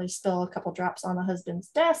apparently spill a couple drops on the husband's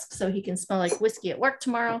desk so he can smell like whiskey at work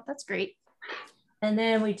tomorrow. That's great. And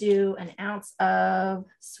then we do 1 ounce of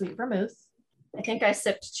sweet vermouth. I think I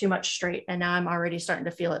sipped too much straight and now I'm already starting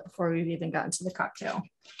to feel it before we've even gotten to the cocktail.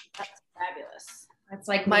 Fabulous. That's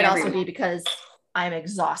like might also be because I'm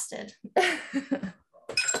exhausted. Like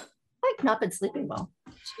not been sleeping well.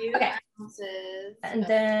 2 ounces. And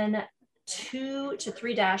then 2 to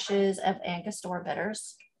 3 dashes of Angostura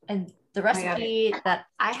bitters. And the recipe that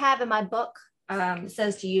I have in my book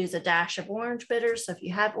says to use a dash of orange bitters. So if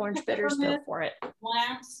you have orange bitters, go for it. 1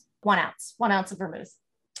 ounce? 1 ounce. 1 ounce of vermouth.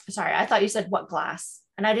 Sorry, I thought you said what glass.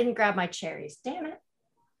 And I didn't grab my cherries. Damn it.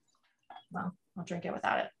 Well, I'll drink it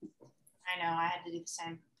without it. I know, I had to do the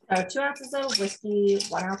same. 2 ounces of whiskey,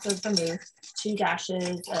 1 ounce of vermouth, 2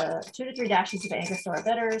 to 3 dashes of Angostura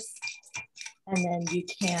bitters. And then you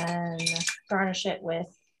can garnish it with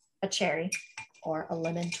a cherry or a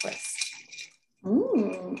lemon twist.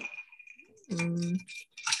 Ooh.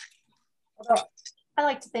 Although I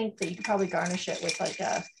like to think that you could probably garnish it with like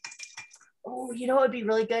a, you know what would be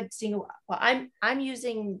really good? Seeing, well, I'm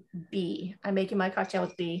using B. I'm making my cocktail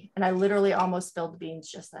with B, and I literally almost spilled the beans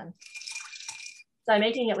just then. So I'm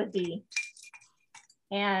making it with B.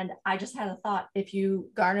 And I just had a thought, if you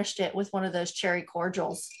garnished it with one of those cherry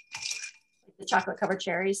cordials, like the chocolate covered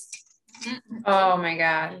cherries. Oh my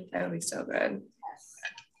God, that would be so good. Yes.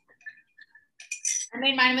 I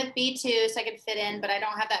made mine with B too, so I could fit in, but I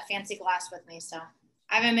don't have that fancy glass with me. So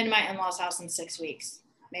I haven't been to my in-laws' house in 6 weeks,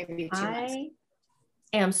 maybe 2 months.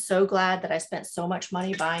 I am so glad that I spent so much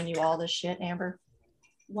money buying you all this shit, Amber.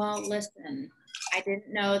 Well, listen, I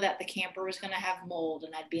didn't know that the camper was going to have mold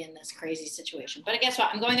and I'd be in this crazy situation. But guess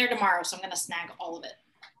what? I'm going there tomorrow, so I'm going to snag all of it.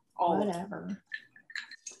 Whatever.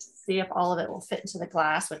 See if all of it will fit into the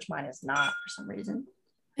glass, which mine is not for some reason.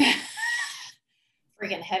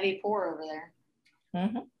 Freaking heavy pour over there.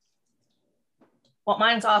 Mm-hmm. Well,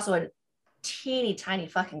 mine's also a teeny tiny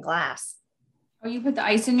fucking glass. Oh, you put the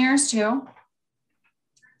ice in yours too?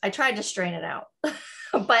 I tried to strain it out,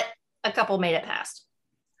 but a couple made it past.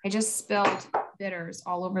 I just spilled bitters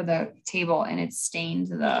all over the table and it stained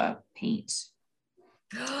the paint.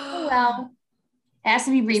 Oh, well. It has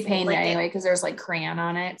to be repainted anyway because there's like crayon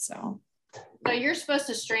on it. So you're supposed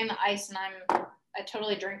to strain the ice, and I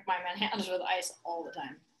totally drink my Manhattans with ice all the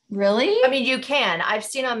time. Really? I mean, you can. I've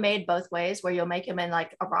seen them made both ways, where you'll make them in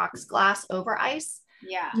like a rocks glass over ice.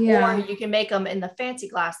 Yeah. Or you can make them in the fancy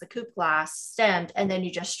glass, the coupe glass, stemmed, and then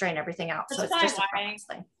you just strain everything out. That's so it's just a process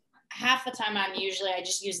thing. Half the time I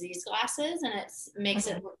just use these glasses, and it makes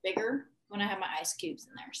it look bigger when I have my ice cubes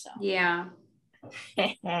in there. So yeah.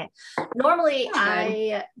 Normally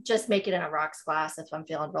I just make it in a rocks glass if I'm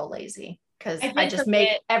feeling real lazy, because I just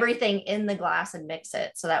make everything in the glass and mix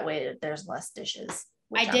it so that way there's less dishes.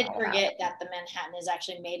 I did forget that the Manhattan is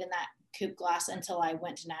actually made in that coupe glass until I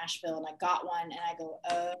went to Nashville and I got one and I go,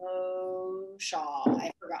 oh, Shaw, I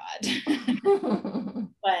forgot.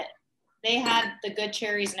 But they had the good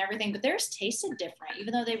cherries and everything, but theirs tasted different,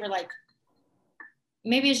 even though they were like,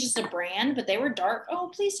 maybe it's just a brand, but they were dark.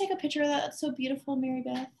 Oh, please take a picture of that. That's so beautiful, Mary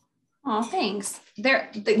Beth. Oh, thanks.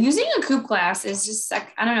 Using a coupe glass is just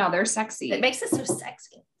I don't know. They're sexy. It makes it so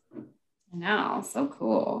sexy. I know. So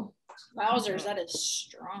cool. Wowzers, that is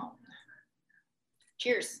strong.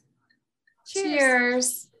 Cheers.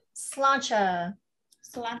 Cheers. Sláinte.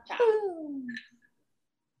 Sláinte.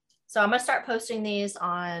 So I'm going to start posting these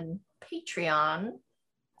on Patreon.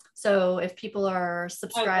 So if people are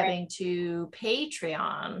subscribing to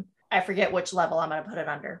Patreon, I forget which level I'm going to put it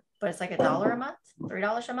under, but it's like $1 a month,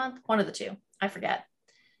 $3 a month, one of the two, I forget.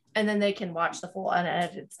 And then they can watch the full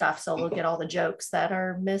unedited stuff. So they'll get all the jokes that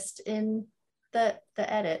are missed in the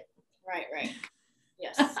edit. Right.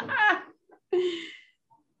 Yes.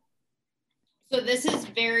 So this is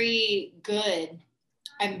very good.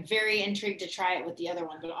 I'm very intrigued to try it with the other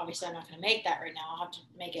one, but obviously I'm not going to make that right now. I'll have to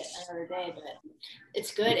make it another day, but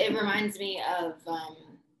it's good. It reminds me of,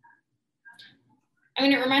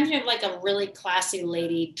 it reminds me of like a really classy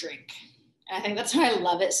lady drink. And I think that's why I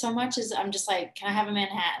love it so much is I'm just like, can I have a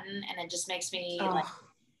Manhattan? And it just makes me like,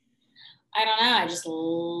 I don't know. I just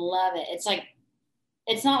love it. It's like,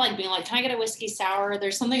 it's not like being like, can I get a whiskey sour?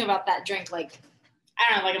 There's something about that drink. Like, I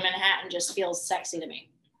don't know, like a Manhattan just feels sexy to me.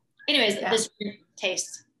 Anyways, This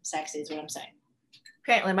tastes sexy is what I'm saying.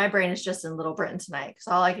 Apparently my brain is just in Little Britain tonight because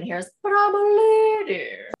all I can hear is, but I'm a lady.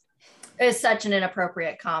 It's such an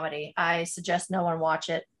inappropriate comedy. I suggest no one watch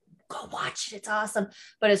it. Go watch it. It's awesome.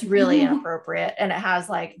 But it's really inappropriate. And it has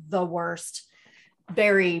like the worst,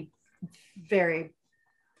 very, very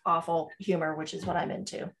awful humor, which is what I'm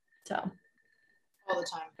into. So all the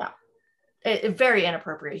time. Yeah. Very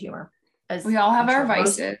inappropriate humor. As we all have our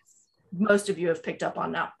vices. Most of you have picked up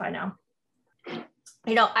on that by now.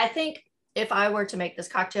 I think if I were to make this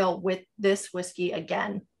cocktail with this whiskey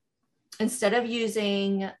again, instead of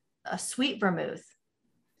using a sweet vermouth,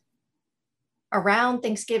 around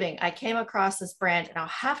Thanksgiving, I came across this brand, and I'll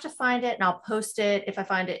have to find it and I'll post it if I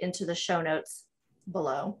find it into the show notes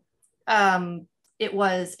below. It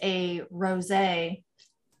was a rosé.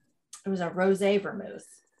 It was a rosé vermouth.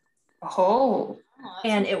 Oh.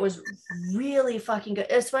 And it was really fucking good.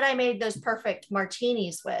 It's what I made those perfect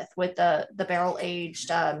martinis with the barrel aged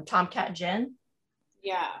Tomcat gin.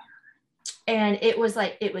 Yeah. And it was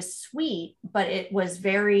like, it was sweet, but it was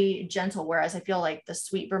very gentle. Whereas I feel like the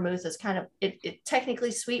sweet vermouth is kind of, it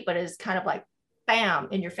technically sweet, but it's kind of like bam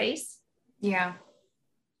in your face. Yeah.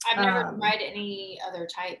 I've never tried any other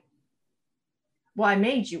type. Well, I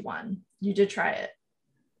made you one. You did try it.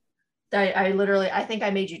 I think I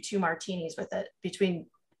made you 2 martinis with it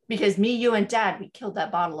because me, you, and Dad, we killed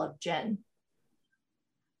that bottle of gin.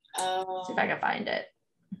 See if I can find it.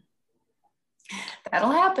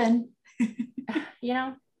 That'll happen. You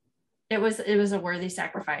know, it was a worthy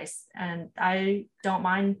sacrifice, and I don't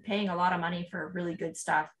mind paying a lot of money for really good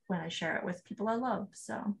stuff when I share it with people I love.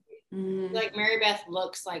 So, like Mary Beth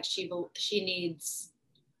looks like she needs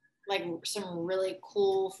like some really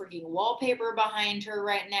cool freaking wallpaper behind her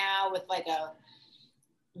right now with like a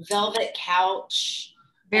velvet couch.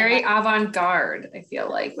 Very avant-garde, I feel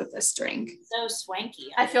like, with this drink. So swanky.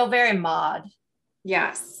 I feel very mod.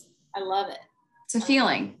 Yes. I love it. It's a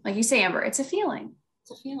feeling. Like you say, Amber, it's a feeling.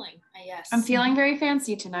 It's a feeling. Yes. I'm feeling very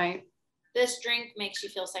fancy tonight. This drink makes you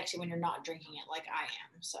feel sexy when you're not drinking it like I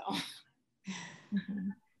am. So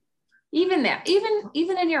even that,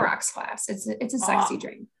 even in your rocks class, it's a sexy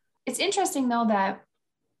drink. It's interesting though that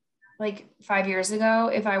like 5 years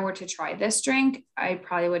ago, if I were to try this drink, I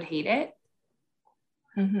probably would hate it.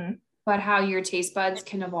 Mm-hmm. But how your taste buds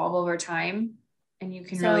can evolve over time and you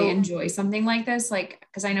can really enjoy something like this. Like,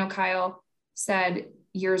 because I know Kyle said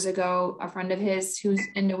years ago, a friend of his who's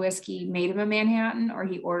into whiskey made him a Manhattan, or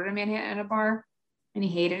he ordered a Manhattan at a bar and he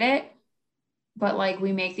hated it. But like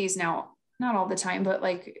we make these now, not all the time, but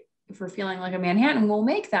like if we're feeling like a Manhattan, we'll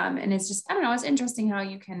make them. And it's just, I don't know, it's interesting how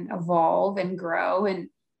you can evolve and grow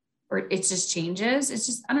or it just changes. It's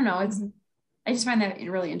just, I don't know. I just find that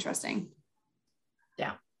really interesting.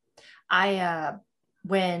 Yeah.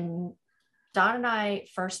 When Don and I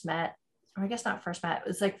first met, or I guess not first met, it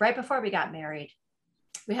was like right before we got married.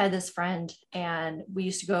 We had this friend and we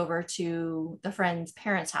used to go over to the friend's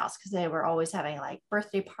parents' house because they were always having like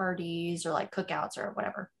birthday parties or like cookouts or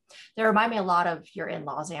whatever. They remind me a lot of your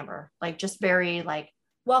in-laws, Amber, like just very like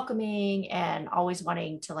welcoming and always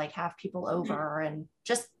wanting to like have people over and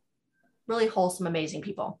just really wholesome, amazing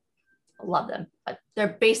people. Love them.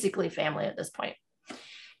 They're basically family at this point.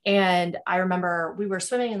 And I remember we were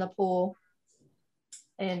swimming in the pool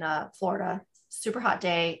in Florida, super hot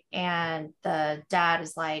day, and the dad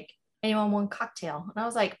is like, anyone want a cocktail? And I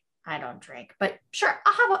was like, I don't drink, but sure,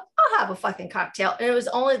 I'll have a fucking cocktail. And it was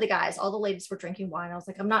only the guys. All the ladies were drinking wine. I was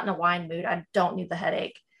like, I'm not in a wine mood. I don't need the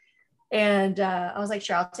headache. And I was like,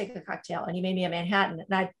 sure, I'll take a cocktail. And he made me a Manhattan,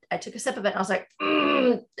 and I took a sip of it, and I was like,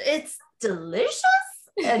 it's delicious.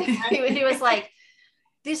 And he was like,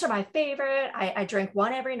 these are my favorite. I drink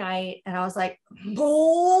one every night. And I was like,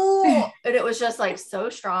 oh, and it was just like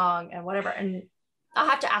so strong and whatever. And I'll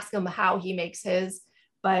have to ask him how he makes his,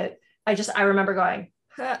 but I remember going,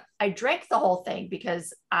 I drank the whole thing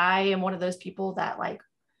because I am one of those people that like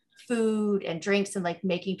food and drinks and like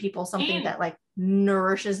making people something that like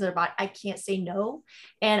nourishes their body. I can't say no.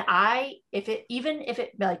 And if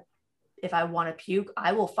I want to puke,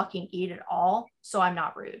 I will fucking eat it all. So I'm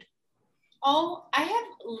not rude. Oh, I have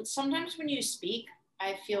sometimes when you speak,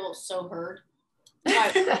 I feel so heard.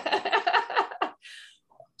 But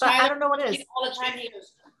I don't know what it is. All the time he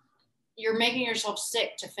goes, you're making yourself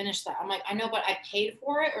sick to finish that. I'm like, I know, but I paid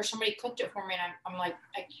for it or somebody cooked it for me. And I'm like,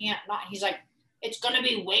 I can't not. He's like, it's going to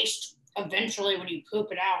be waste eventually when you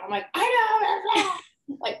poop it out. I'm like, I know.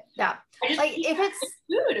 Like, yeah. I just like if it's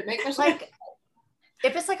food, it makes myself like,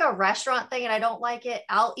 if it's like a restaurant thing and I don't like it,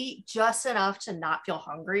 I'll eat just enough to not feel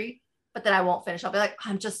hungry, but then I won't finish. I'll be like,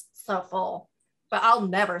 I'm just so full, but I'll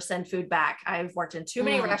never send food back. I've worked in too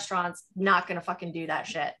many restaurants, not going to fucking do that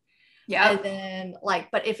shit. Yeah. And then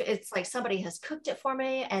like, but if it's like somebody has cooked it for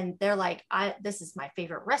me and they're like, this is my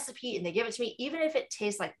favorite recipe and they give it to me, even if it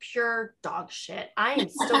tastes like pure dog shit, I am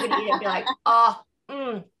still going to eat it and be like,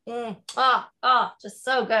 just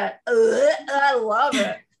so good. I love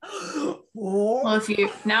it. Well,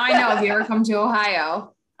 now I know if you ever come to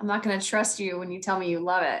Ohio, I'm not going to trust you when you tell me you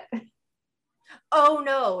love it. Oh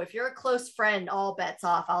no, if you're a close friend, all bets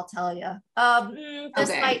off, I'll tell you. This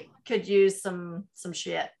night could use some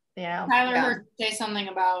shit. Yeah. Tyler heard say something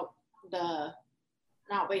about the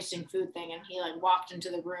not wasting food thing, and he like walked into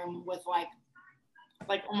the room with like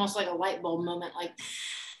almost like a light bulb moment, like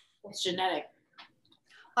it's genetic.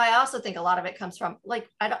 I also think a lot of it comes from like,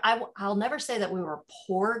 I'll never say that we were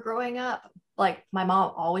poor growing up. Like my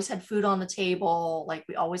mom always had food on the table. Like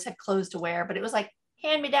we always had clothes to wear, but it was like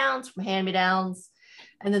hand-me-downs from hand-me-downs.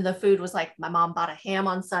 And then the food was like, my mom bought a ham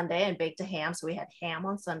on Sunday and baked a ham. So we had ham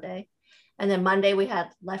on Sunday. And then Monday we had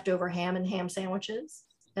leftover ham and ham sandwiches.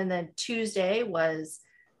 And then Tuesday was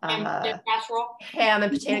ham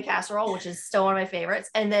and potato casserole, which is still one of my favorites.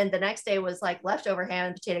 And then the next day was like leftover ham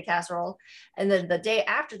and potato casserole. And then the day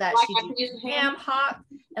after that, she did ham hock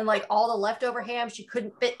and like all the leftover ham she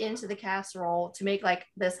couldn't fit into the casserole to make like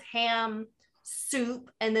this ham soup.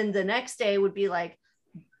 And then the next day would be like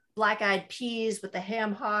black-eyed peas with the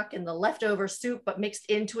ham hock and the leftover soup, but mixed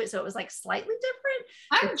into it. So it was like slightly different.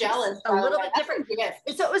 I'm jealous. A little bit different.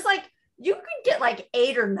 And so it was like, you could get like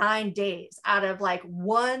 8 or 9 days out of like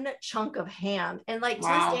one chunk of ham. And like to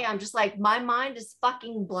this day, I'm just like, my mind is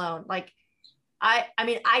fucking blown. Like, I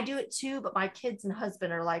mean, I do it too, but my kids and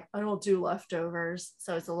husband are like, I don't do leftovers.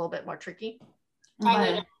 So it's a little bit more tricky.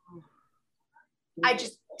 But I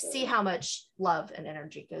just see how much love and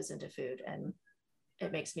energy goes into food, and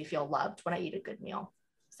it makes me feel loved when I eat a good meal.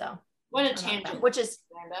 So what a tangent. Which is,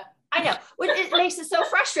 I know, it makes it so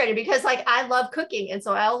frustrating because like I love cooking. And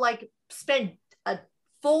so I'll like spend a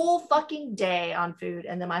full fucking day on food.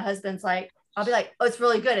 And then my husband's like, I'll be like, oh, it's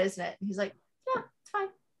really good, isn't it? And he's like, yeah, it's fine.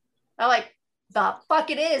 I'm like, the fuck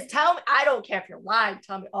it is. Tell me, I don't care if you're lying.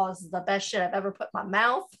 Tell me, oh, this is the best shit I've ever put in my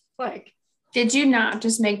mouth. Like, did you not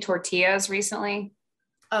just make tortillas recently?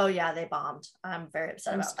 Oh yeah, they bombed. I'm very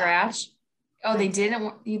upset about scratch. That. Oh, they didn't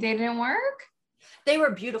work? They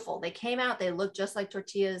were beautiful. They came out, they looked just like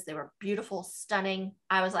tortillas. They were beautiful, stunning.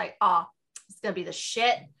 I was like, oh, it's gonna be the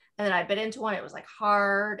shit. And then I bit into one, it was like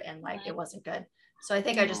hard and like it wasn't good. So I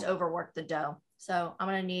think I just overworked the dough. So I'm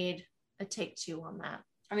gonna need a take 2 on that.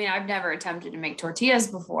 I mean, I've never attempted to make tortillas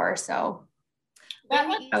before, so I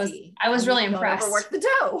was really impressed. Overwork the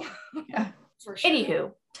dough. Yeah, for sure.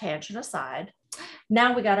 Anywho, tangent aside,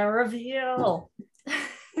 now we got our reveal.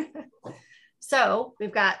 So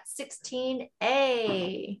we've got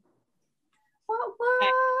 16A.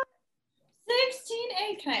 What?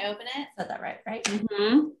 16A. Can I open it? Said that right?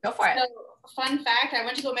 Mm-hmm. Go for it. Fun fact, I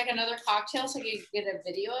went to go make another cocktail so I could get a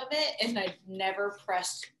video of it, and I never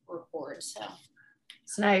pressed record. So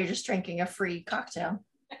now you're just drinking a free cocktail.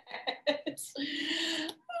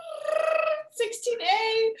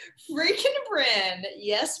 16A, freaking Brenne.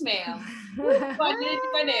 Yes, ma'am. I'm gonna do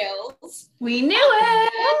my nails. We knew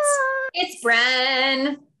it. It's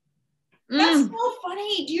Brenne. That's so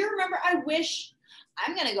funny. Do you remember?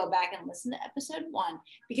 I'm going to go back and listen to episode 1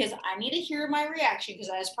 because I need to hear my reaction because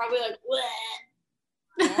I was probably like, what?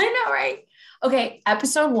 I know, right? Okay,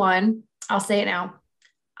 episode 1. I'll say it now.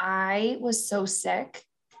 I was so sick.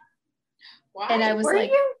 Why? And I was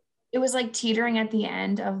it was like teetering at the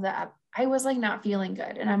end of I was like not feeling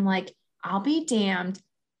good. And I'm like, I'll be damned.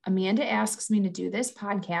 Amanda asks me to do this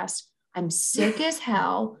podcast. I'm sick as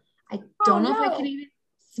hell. I don't know if I can even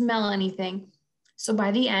smell anything. So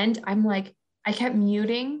by the end, I'm like, I kept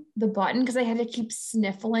muting the button because I had to keep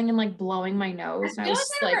sniffling and like blowing my nose. I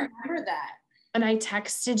remember that. And I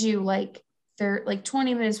texted you like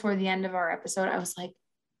 20 minutes before the end of our episode. I was like,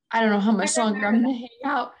 I don't know how much longer I'm gonna hang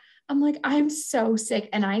out. I'm like, I'm so sick.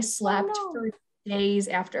 And I slept for days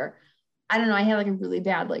after. I don't know. I had like a really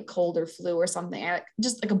bad like cold or flu or something.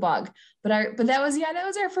 Just like a bug. But that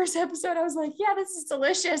was our first episode. I was like, yeah, this is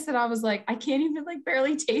delicious. And I was like, I can't even like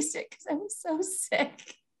barely taste it because I was so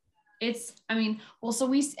sick. I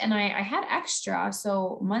had extra.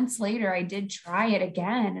 So months later I did try it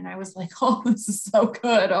again and I was like, oh, this is so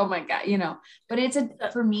good. Oh my God,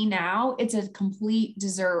 but for me now, it's a complete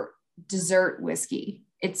dessert whiskey.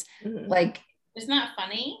 It's like, isn't that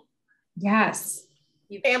funny? Yes.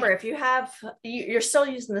 Amber, if you're still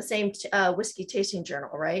using the same whiskey tasting journal,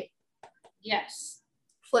 right? Yes.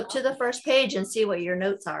 Flip to the first page and see what your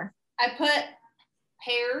notes are. I put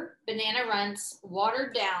pear, banana runts,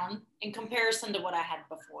 watered down in comparison to what I had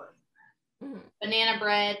before. Banana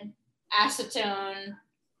bread, acetone.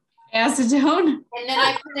 And then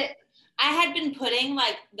I had been putting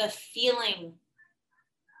like the feeling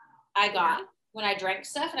I got when I drank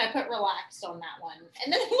stuff, and I put relaxed on that one.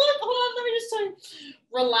 And then hold on, let me just tell you,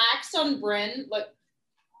 relaxed on Brenne, like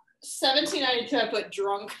 1792, I put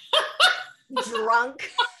drunk. Drunk.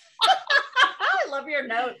 I love your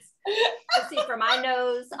notes. Let's see, for my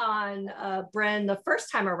nose on Brenne the first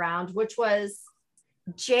time around, which was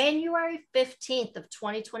January 15th of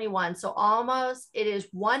 2021. So almost it is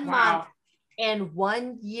 1 month and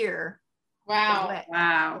 1 year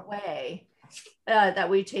away that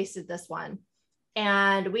we tasted this one.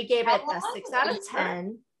 And we gave it a 6 out of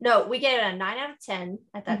 10. No, we gave it a 9 out of 10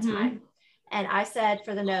 at that time. And I said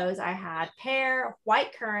for the nose, I had pear,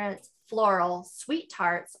 white currants, floral, sweet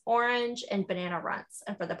tarts, orange, and banana runts.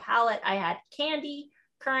 And for the palate, I had candy,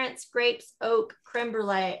 currants, grapes, oak, creme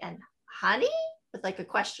brulee, and honey with like a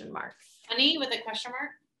question mark. Honey with a question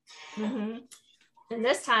mark? And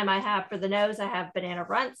this time I have for the nose, I have banana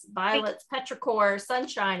runts, violets, petrichor,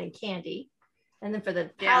 sunshine, and candy. And then for the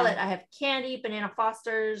palate, I have candy, banana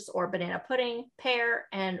fosters or banana pudding, pear,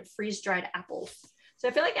 and freeze-dried apples. So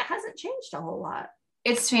I feel like it hasn't changed a whole lot.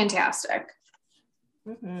 It's fantastic.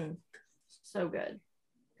 So good.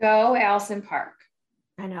 Go Allison Park.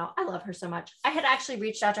 I know. I love her so much. I had actually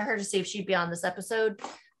reached out to her to see if she'd be on this episode,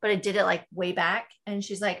 but I did it like way back. And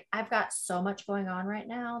she's like, I've got so much going on right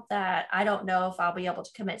now that I don't know if I'll be able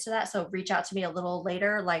to commit to that. So reach out to me a little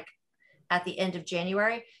later, like at the end of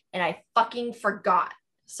January. And I fucking forgot.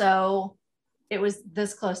 So it was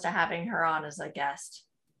this close to having her on as a guest,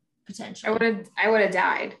 potentially. I would have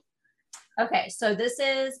died. Okay, so this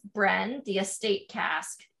is Brenne, the estate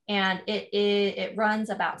cask, and it runs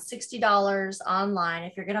about $60 online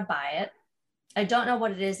if you're gonna buy it. I don't know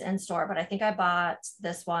what it is in store, but I think I bought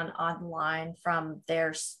this one online from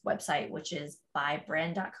their website, which is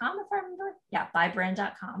bybrenne.com, if I remember. Yeah,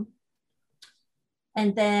 bybrenne.com.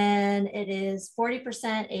 And then it is 40%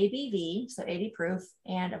 ABV, so 80 proof.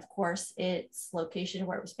 And of course, its location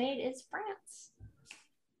where it was made is France.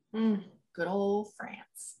 Good old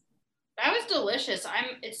France. That was delicious.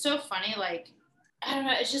 It's so funny. Like, I don't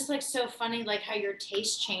know. It's just like so funny, like how your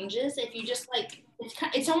taste changes. If you just like,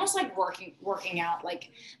 it's almost like working out. Like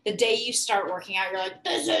the day you start working out, you're like,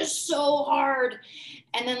 this is so hard.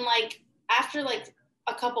 And then like after like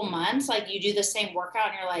a couple months, like you do the same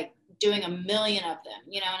workout and you're like doing a million of them,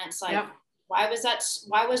 you know? And it's like, why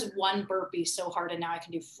was one burpee so hard and now I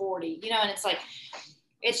can do 40, you know? And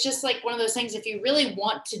it's just like one of those things. If you really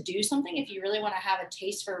want to do something, if you really want to have a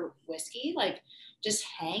taste for whiskey, like just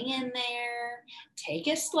hang in there, take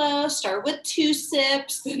it slow, start with 2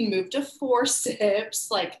 sips, then move to 4 sips.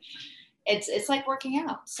 Like it's like working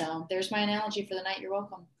out. So there's my analogy for the night. You're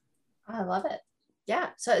welcome. I love it. Yeah.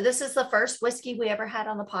 So this is the first whiskey we ever had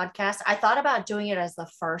on the podcast. I thought about doing it as the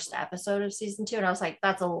first episode of season 2. And I was like,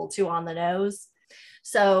 that's a little too on the nose.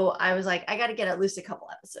 So I was like, I got to get at least a couple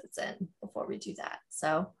episodes in before we do that.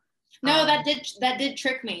 So no, that did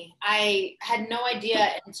trick me. I had no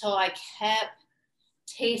idea until I kept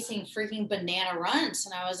tasting freaking banana runts.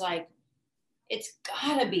 And I was like, it's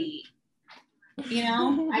gotta be, you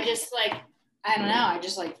know, I don't know. I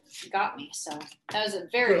just like got me. So that was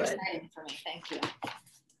very exciting for me. Thank you.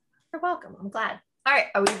 You're welcome. I'm glad. All right.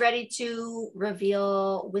 Are we ready to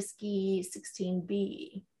reveal whiskey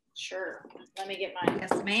 16B? Sure. Let me get mine.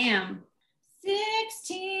 Yes, ma'am.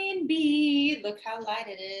 16B. Look how light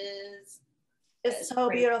it is. It's so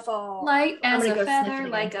beautiful. Light as a feather,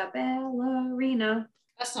 like a ballerina.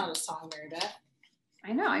 That's not a song, Mary Beth.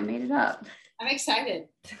 I know. I made it up. I'm excited.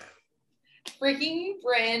 Freaking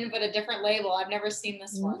Brenne, but a different label. I've never seen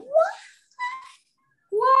this one.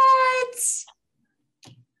 What?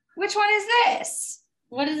 Which one is this?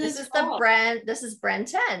 What is this? This is the Brenne. This is Brenne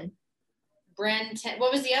 10. Brenne 10.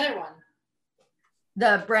 What was the other one?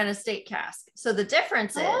 The Brenne Estate Cask. So the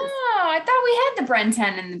difference is. Oh, I thought we had the Brenne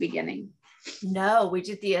 10 in the beginning. No, we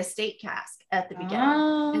did the Estate Cask at the beginning.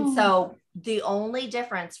 Oh. And so the only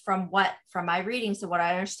difference from my readings to what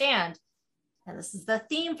I understand, and this is the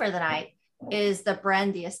theme for the night, is the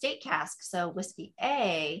Brenne, the Estate Cask. So whiskey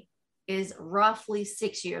A is roughly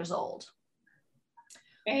 6 years old.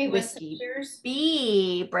 A was 6 Whiskey years.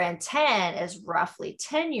 B, Brenne 10 is roughly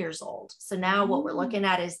 10 years old. So now what we're looking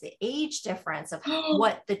at is the age difference of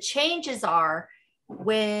what the changes are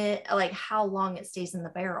with like how long it stays in the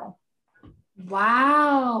barrel.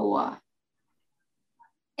 Wow.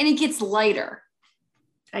 And it gets lighter.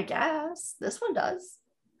 I guess this one does.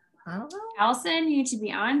 I don't know. Allison, you need to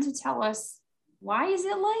be on to tell us, why is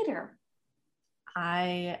it lighter?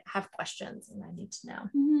 I have questions and I need to know.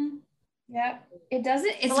 Mm-hmm. Yeah, it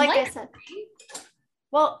doesn't. It's like lighter. I said.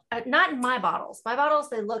 Well, not in my bottles. My bottles,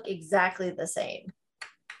 they look exactly the same.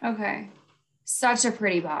 Okay. Such a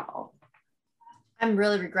pretty bottle. I'm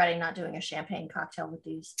really regretting not doing a champagne cocktail with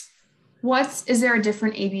these. Is there a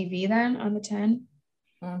different ABV then on the 10?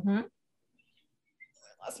 Mm-hmm. I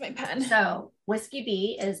lost my pen. So whiskey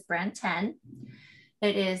B is Brenne 10.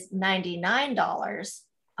 It is $99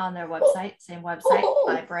 on their website, same website,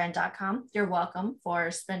 bybrenne.com. You're welcome for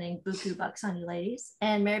spending buku bucks on you ladies.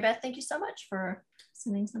 And Mary Beth, thank you so much for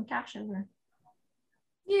sending some cash over.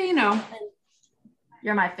 Yeah, you know. And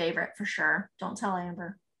you're my favorite for sure. Don't tell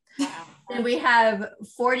Amber. Wow. Then we have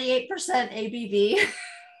 48% ABV.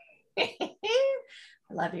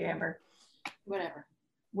 I love you, Amber. Whatever.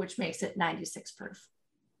 Which makes it 96 proof.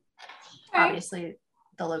 Okay. Obviously,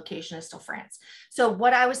 the location is still France. So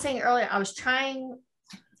what I was saying earlier,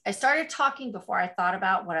 I started talking before I thought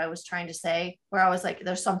about what I was trying to say, where I was like,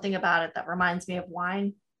 there's something about it that reminds me of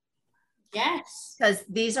wine. Yes. Because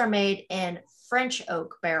these are made in French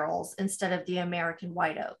oak barrels instead of the American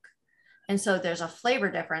white oak. And so there's a flavor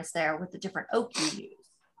difference there with the different oak you use.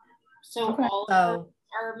 So Okay. all of them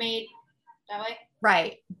are made that way?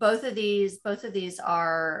 Right. Both of these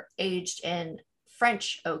are aged in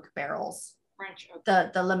French oak barrels. French oak.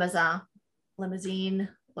 The limousine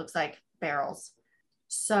looks like barrels.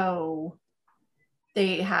 So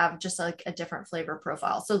they have just like a different flavor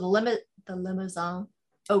profile. So the Limousin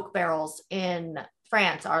oak barrels in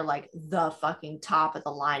France are like the fucking top of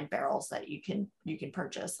the line barrels that you can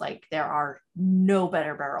purchase. Like there are no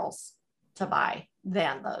better barrels to buy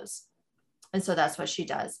than those. And so that's what she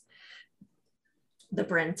does. The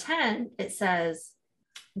Brenne 10, it says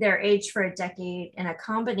they're aged for a decade in a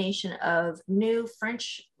combination of new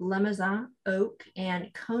French Limousin oak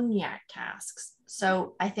and cognac casks.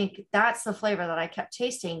 So I think that's the flavor that I kept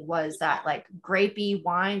tasting, was that like grapey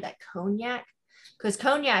wine, that cognac, because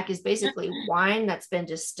cognac is basically wine that's been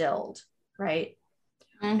distilled, right?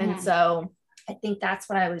 Mm-hmm. And so I think that's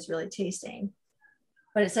what I was really tasting.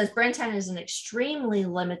 But it says Brenne 10 is an extremely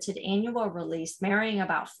limited annual release, marrying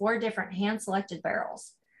about 4 different hand-selected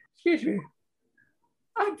barrels. Excuse me.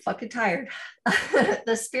 I'm fucking tired.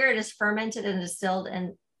 The spirit is fermented and distilled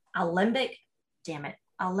in alembic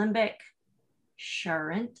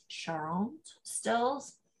Charente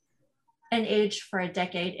stills and aged for a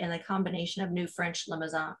decade in a combination of new French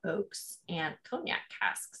Limousin oaks and cognac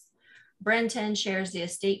casks. Brenne 10 shares the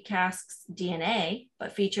estate cask's DNA,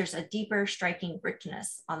 but features a deeper, striking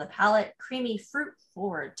richness on the palate, creamy,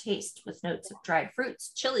 fruit-forward taste with notes of dried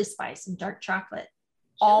fruits, chili spice, and dark chocolate.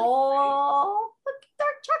 All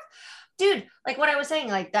dark chocolate. Dude, like what I was saying,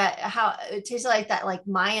 like that, how it tasted like that, like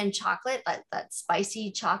Mayan chocolate, that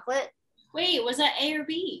spicy chocolate. Wait, was that A or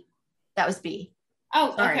B? That was B.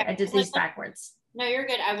 Oh, sorry, okay. I did these backwards. No, you're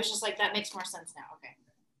good. I was just like, that makes more sense now. Okay.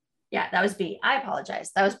 Yeah, that was B. I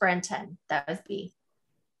apologize. That was Brenne 10. That was B.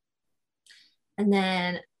 And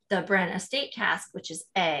then the Brenne Estate Cask, which is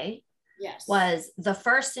A, yes, was the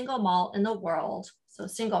first single malt in the world. So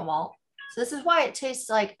single malt. So this is why it tastes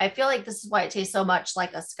like, I feel like this is why it tastes so much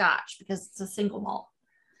like a Scotch, because it's a single malt.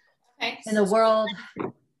 Okay. In the world.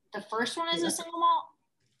 The first one is a single malt?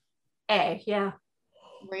 A, yeah.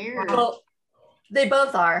 Weird. Well, they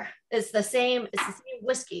both are. It's the same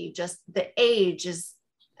whiskey, just the age is,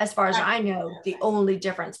 as far as I know, the only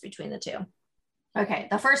difference between the two. Okay,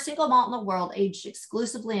 the first single malt in the world, aged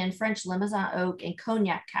exclusively in French Limousin oak and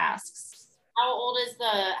cognac casks. How old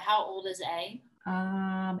is A?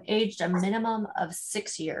 Aged a minimum of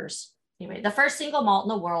 6 years. Anyway, the first single malt in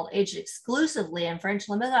the world, aged exclusively in French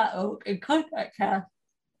Limousin oak and cognac casks.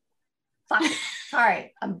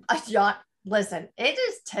 Sorry, I'm not. Listen, it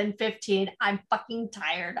is 10:15. I'm fucking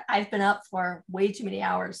tired. I've been up for way too many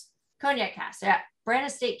hours. Cognac cask. Yeah. Brenne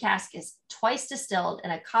Estate Cask is twice distilled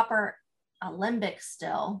in a copper alembic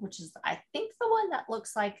still, which is, I think, the one that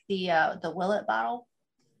looks like the Willet bottle.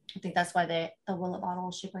 I think that's why the Willet bottle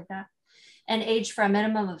is shaped like that. And aged for a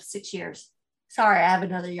minimum of 6 years. Sorry, I have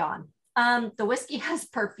another yawn. The whiskey has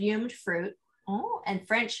perfumed fruit and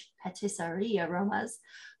French patisserie aromas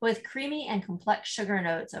with creamy and complex sugar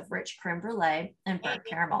notes of rich creme brulee and burnt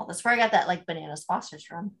caramel. That's where I got that like banana Fosters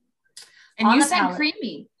from. And you said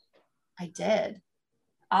creamy. I did.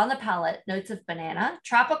 On the palate, notes of banana,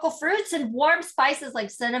 tropical fruits, and warm spices like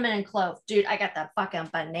cinnamon and clove. Dude, I got the fucking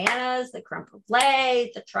bananas, the creme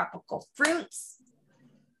brulee, the tropical fruits.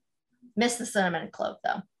 Miss the cinnamon and clove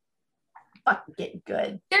though. Fucking getting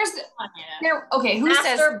good. Okay, who Master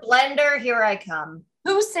says blender, here I come.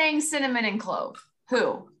 Who's saying cinnamon and clove?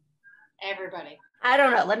 Who? Everybody. I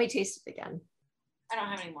don't know. Let me taste it again. I don't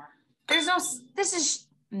have any more.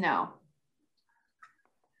 No.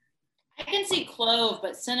 I can see clove,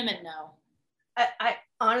 but cinnamon, no. I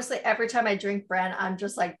honestly, every time I drink Brenne, I'm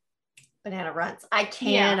just like banana runts. I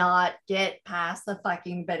cannot get past the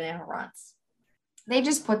fucking banana runts. They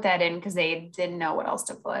just put that in because they didn't know what else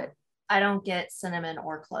to put. I don't get cinnamon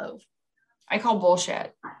or clove. I call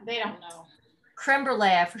bullshit. They don't know. Creme brulee,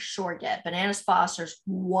 I for sure get. Bananas Foster's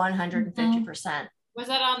 150%. Was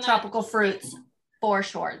that on tropical fruits for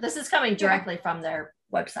sure? This is coming directly from their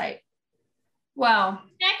website. Wow.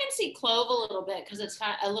 Yeah, I can see clove a little bit because it's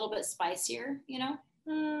kind of a little bit spicier, you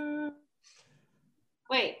know?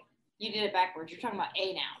 Wait, you did it backwards. You're talking about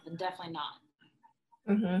A now, then definitely not.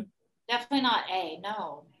 Mm-hmm. Definitely not A.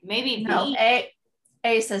 No, maybe B. No, A.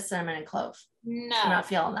 A says cinnamon and clove. No. I'm not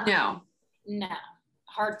feeling that. No.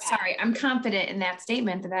 Hard pass. Sorry, I'm confident in that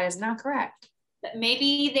statement that is not correct. But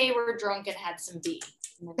maybe they were drunk and had some B.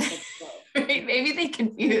 Right? Maybe they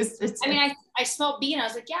confused it. I mean, I smelled B and I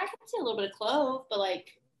was like, yeah, I can see a little bit of clove, but like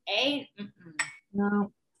A,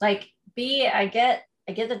 no. Like B, I get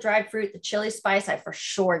the dried fruit, the chili spice. I for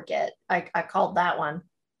sure get. I called that one,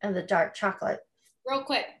 and the dark chocolate. Real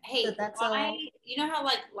quick, hey, So that's you know how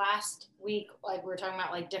like last week, like we were talking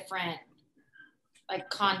about like different like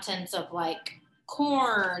contents of like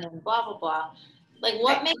corn and blah blah blah. Like,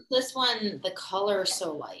 what makes this one the color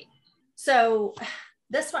so light? So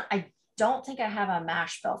this one, I don't think I have a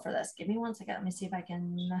mash bill for this. Give me 1 second. Let me see if I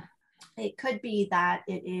can. It could be that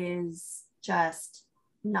it is just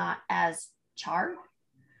not as charred,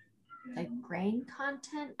 like grain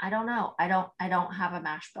content. I don't know. I don't have a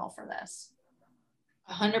mash bill for this.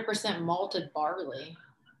 100% malted barley.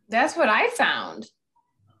 That's what I found.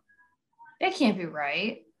 That can't be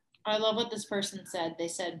right. I love what this person said. They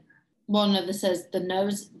said, well, no, this says the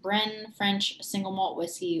nose Brenne French single malt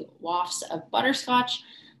whiskey wafts of butterscotch,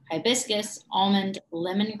 hibiscus, almond,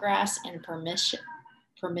 lemongrass, and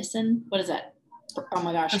persimmon. What is that? Oh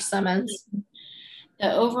my gosh. Persimmons.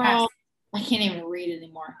 The overall, I can't even read it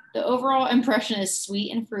anymore. The overall impression is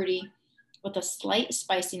sweet and fruity with a slight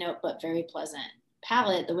spicy note, but very pleasant.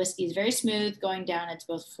 Palate, the whiskey is very smooth going down. It's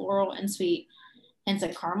both floral and sweet. Hence a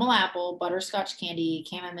caramel apple, butterscotch candy,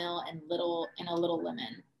 chamomile, and a little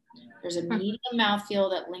lemon. There's a medium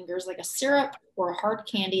mouthfeel that lingers like a syrup or a hard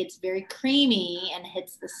candy. It's very creamy and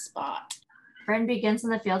hits the spot. Brenne begins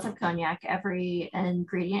in the fields of cognac. Every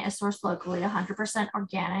ingredient is sourced locally, 100%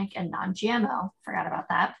 organic and non-GMO. Forgot about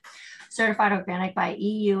that. Certified organic by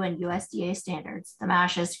EU and USDA standards. The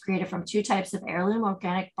mash is created from 2 types of heirloom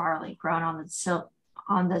organic barley grown on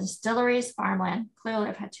the distillery's farmland. Clearly,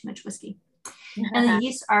 I've had too much whiskey. And the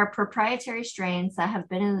yeasts are proprietary strains that have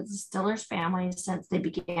been in the distiller's family since they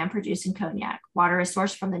began producing cognac. Water is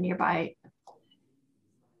sourced from the nearby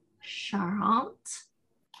Charente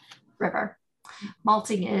River.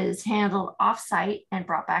 Malting is handled off-site and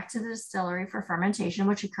brought back to the distillery for fermentation,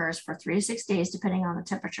 which occurs for 3 to 6 days, depending on the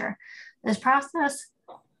temperature. This process,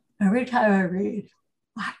 every time I read,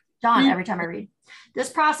 this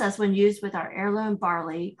process, when used with our heirloom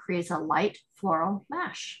barley, creates a light floral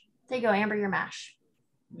mash. There you go, Amber, your mash.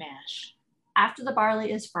 After the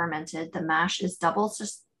barley is fermented, the mash is double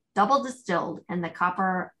distilled in the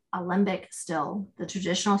copper alembic still, the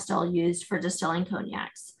traditional still used for distilling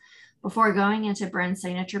cognacs. Before going into Brenne's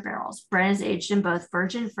signature barrels, Brenne is aged in both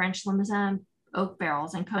virgin French Limousin oak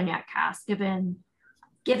barrels and cognac casks, giving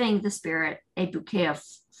the spirit a bouquet of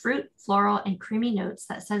fruit, floral, and creamy notes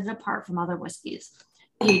that set it apart from other whiskeys.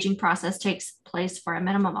 The aging process takes place for a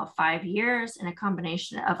minimum of 5 years in a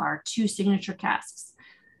combination of our 2 signature casks.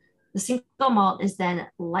 The single malt is then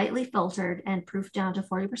lightly filtered and proofed down to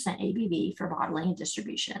 40% ABV for bottling and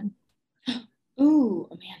distribution. Ooh,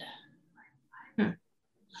 Amanda.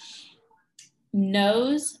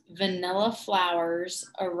 Nose vanilla flowers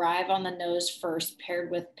arrive on the nose first, paired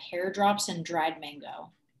with pear drops and dried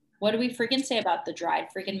mango. What do we freaking say about the dried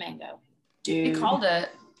freaking mango? Dude. You called it.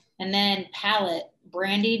 And then palate,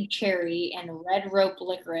 brandied cherry and red rope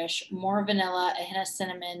licorice, more vanilla, a hint of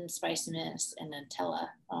cinnamon, spiciness, and Nutella.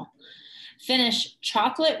 Oh. Finish,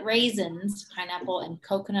 chocolate raisins, pineapple, and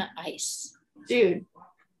coconut ice. Dude,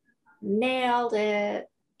 nailed it.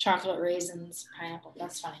 Chocolate raisins, pineapple.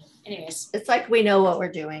 That's funny. Anyways. It's like we know what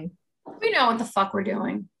we're doing. We know what the fuck we're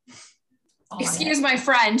doing. Excuse my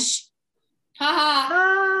French. Ha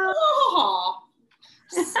ha.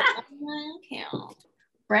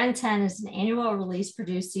 Brenne 10 is an annual release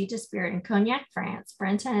produced seed to spirit in Cognac, France.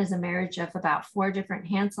 Brenne 10 is a marriage of about 4 different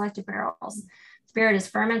hand-selected barrels. Spirit is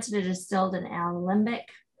fermented and distilled in alembic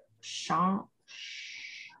Charente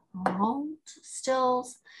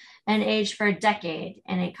stills and aged for a decade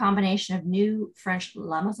in a combination of new French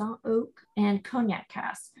Limousin oak and cognac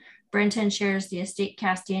casks. Brenne 10 shares the estate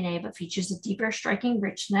cask DNA, but features a deeper, striking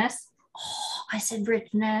richness. Oh, I said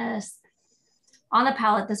richness. On the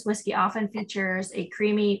palate, this whiskey often features a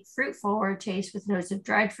creamy, fruit-forward taste with notes of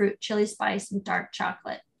dried fruit, chili spice, and dark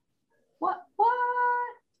chocolate. What?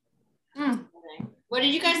 What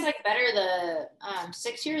did you guys like better, the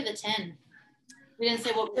 6 or the 10? We didn't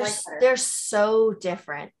say what we liked better. They're so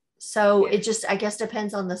different. So it just, I guess,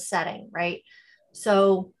 depends on the setting, right?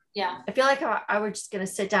 So yeah, I feel like I was just going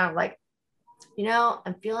to sit down like,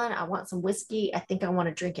 I want some whiskey. I think I want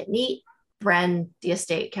to drink it neat. Brenne, the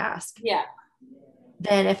estate cask. Yeah.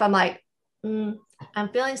 Then if I'm like, I'm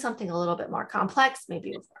feeling something a little bit more complex,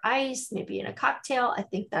 maybe with ice, maybe in a cocktail, I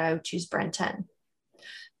think that I would choose Brenne 10.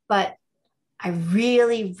 But I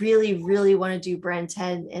really, really, really want to do Brenne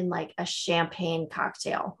 10 in like a champagne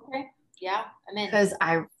cocktail. Okay. Yeah, I'm in. Because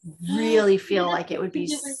I really feel like it would be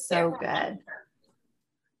so good.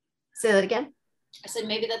 Say that again. I said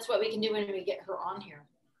maybe that's what we can do when we get her on here.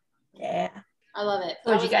 Yeah. I love it.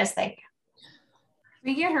 What do you guys think? If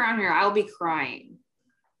we get her on here, I'll be crying.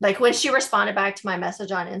 Like when she responded back to my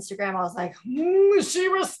message on Instagram, I was like, she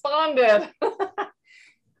responded.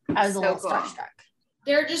 I was a little starstruck.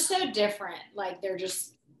 They're just so different. Like they're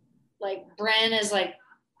just like Brenne is like,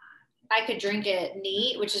 I could drink it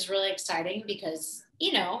neat, which is really exciting because,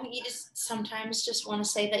 you know, you just sometimes just want to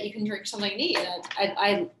say that you can drink something neat.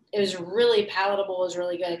 It was really palatable. It was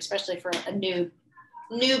really good, especially for a noob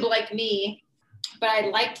like me. But I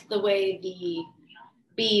liked the way the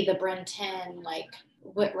Brenne 10, like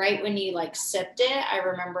right when you like sipped it, I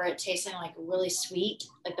remember it tasting like really sweet.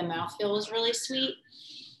 Like the mouthfeel was really sweet.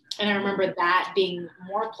 And I remember that being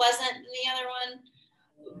more pleasant than the other one.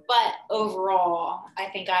 But overall, I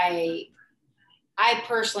think I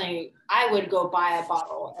personally, I would go buy a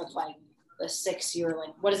bottle of like the 6-year,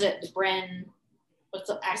 like, what is it? The Brenne, what's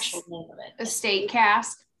the actual name of it? Estate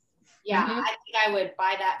cask. Yeah, I think I would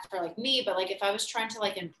buy that for like me. But like if I was trying to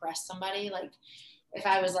like impress somebody, like if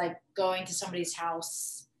I was like going to somebody's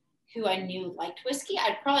house who I knew liked whiskey,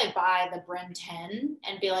 I'd probably buy the Brenne 10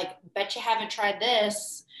 and be like, bet you haven't tried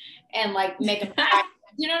this, and like make them try.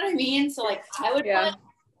 You know what I mean? So like I would probably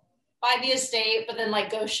buy the estate, but then like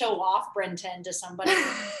go show off Brenne 10 to somebody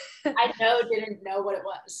I didn't know what it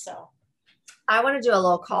was. So I want to do a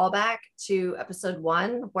little callback to episode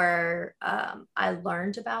 1 where I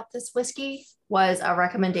learned about this whiskey. Was a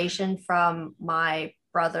recommendation from my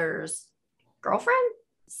brother's girlfriend,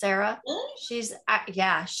 Sarah. She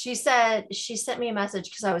said, she sent me a message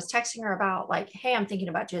because I was texting her about like, hey, I'm thinking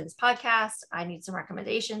about doing this podcast. I need some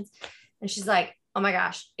recommendations. And she's like, oh my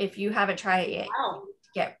gosh, if you haven't tried it yet,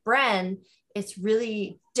 get Brenne. It's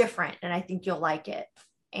really different and I think you'll like it.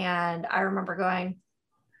 And I remember going,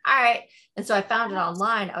 all right. And so I found it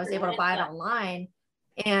online. I was able to buy it online.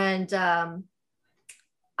 And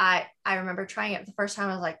I remember trying it the first time.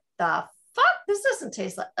 I was like, the fuck, this doesn't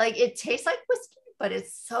taste like it tastes like whiskey, but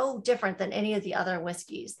it's so different than any of the other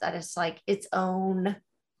whiskeys that it's like its own,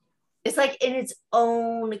 it's like in its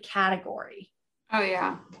own category. Oh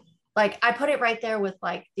yeah. Like I put it right there with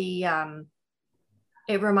like the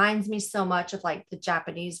it reminds me so much of like the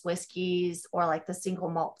Japanese whiskeys or like the single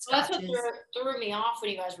malt scotches. Well, that's what threw me off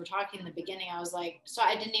when you guys were talking in the beginning. I was like, so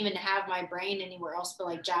I didn't even have my brain anywhere else but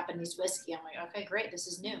like Japanese whiskey. I'm like, okay, great, this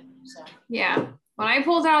is new. So yeah, when I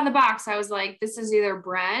pulled out of the box, I was like, this is either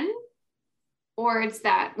Brenne or it's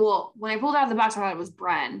that. Well, when I pulled out of the box, I thought it was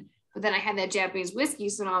Brenne, but then I had that Japanese whiskey,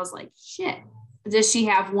 so I was like, shit, does she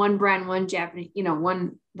have one Brenne, one Japanese, you know,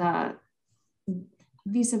 one the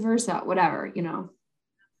vice versa, whatever, you know.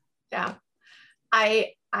 Yeah.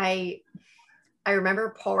 I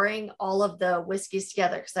remember pouring all of the whiskeys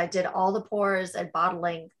together because I did all the pours and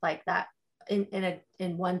bottling like that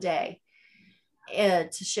in one day to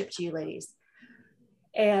ship to you ladies.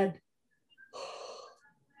 And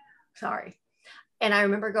sorry. And I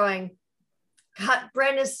remember going, God,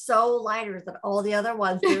 Brenne is so lighter than all the other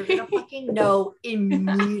ones. You're gonna fucking know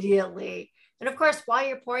immediately. And of course, while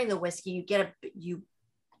you're pouring the whiskey,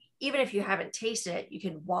 even if you haven't tasted it, you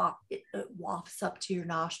can it wafts up to your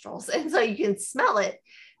nostrils. And so you can smell it.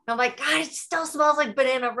 And I'm like, God, it still smells like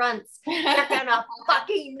banana runts. They're gonna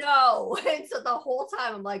fucking know. And so the whole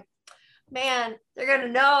time I'm like, man, they're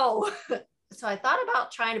gonna know. So I thought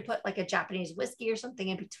about trying to put like a Japanese whiskey or something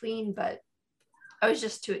in between, but I was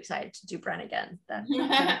just too excited to do Brenne again.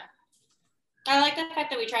 I like the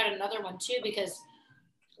fact that we tried another one too, because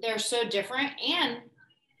they're so different. And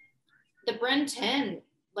the Brenne 10,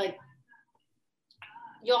 like,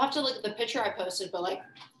 you'll have to look at the picture I posted, but like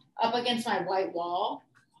up against my white wall,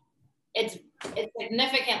 it's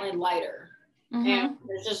significantly lighter. Mm-hmm. And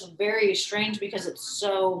it's just very strange because there's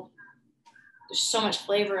so much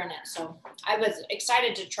flavor in it. So I was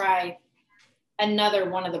excited to try another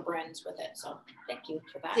one of the Brennes with it. So thank you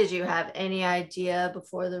for that. Did you have any idea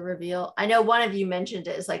before the reveal? I know one of you mentioned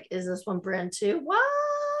it. It's like, is this one Brenne too? What?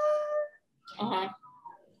 Uh-huh.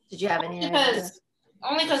 Did you have any idea?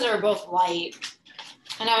 Only because they were both light.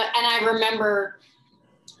 And I remember,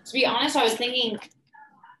 to be honest, I was thinking,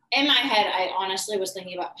 in my head, I honestly was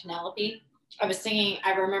thinking about Penelope.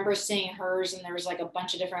 I remember seeing hers and there was like a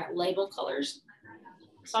bunch of different label colors.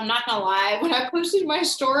 So I'm not gonna lie, when I posted my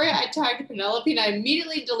story, I tagged Penelope and I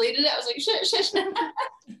immediately deleted it. I was like, shit.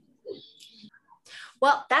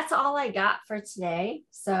 Well, that's all I got for today.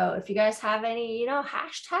 So if you guys have any,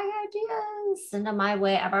 hashtag ideas, send them my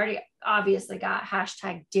way. I've already obviously got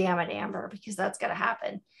hashtag damn it, Amber, because that's going to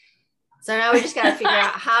happen. So now we just got to figure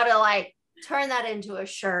out how to like turn that into a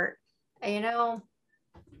shirt, I'll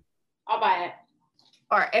buy it.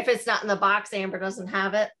 Or if it's not in the box, Amber doesn't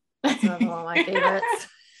have it. That's another one of my favorites.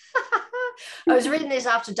 I was reading these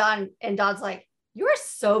off to Dawn, and Dawn's like, "You are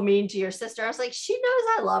so mean to your sister." I was like, "She knows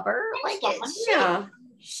I love her."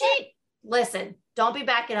 She listen. Don't be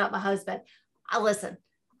backing up my husband.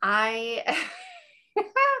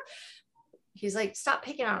 He's like, "Stop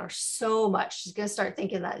picking on her so much. She's gonna start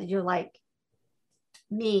thinking that you're like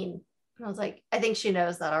mean." And I was like, "I think she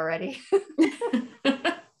knows that already."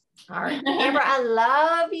 All right, Amber, I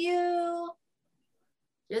love you.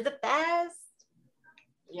 You're the best.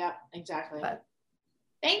 Yeah, exactly. But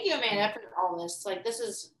thank you, Amanda, for all this. Like, this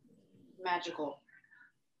is magical.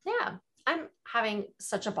 Yeah, I'm having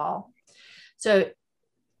such a ball. So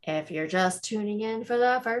if you're just tuning in for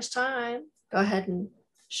the first time, go ahead and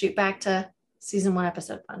shoot back to season 1,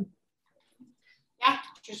 episode 1. Yeah,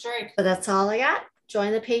 true story. But that's all I got.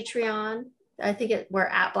 Join the Patreon. I think we're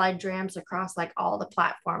at Blind Drams across like all the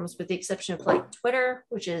platforms, with the exception of like Twitter,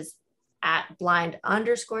 which is at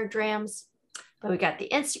blind_drams. But we got the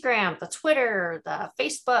Instagram, the Twitter, the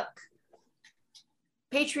Facebook,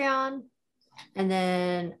 Patreon, and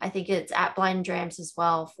then I think it's at Blind Drams as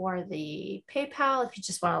well for the PayPal if you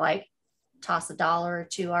just want to like toss $1 or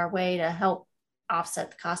 $2 our way to help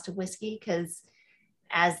offset the cost of whiskey, because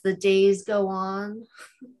as the days go on,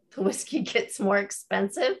 the whiskey gets more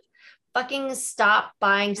expensive. Fucking stop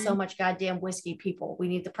buying so much goddamn whiskey, people. We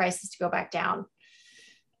need the prices to go back down.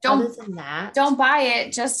 Other than that, don't buy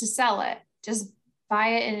it just to sell it. Just buy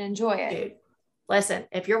it and enjoy it. Dude, listen,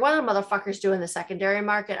 if you're one of the motherfuckers doing the secondary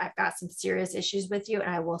market, I've got some serious issues with you,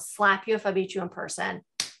 and I will slap you if I beat you in person.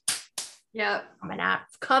 Yep.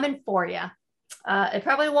 Coming for you. It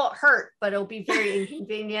probably won't hurt, but it'll be very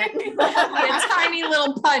inconvenient. A tiny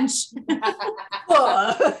little punch.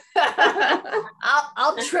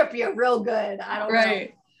 I'll trip you real good. I don't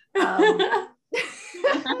know.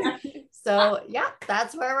 So yeah,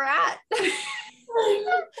 that's where we're at.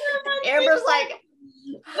 Amber's like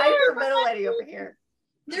hyperventilating over here.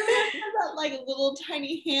 There was that like little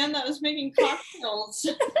tiny hand that was making cocktails.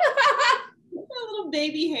 A little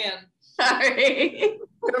baby hand. Sorry. It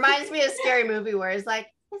reminds me of a scary movie where it's like,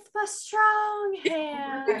 it's my strong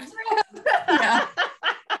hand. Yeah.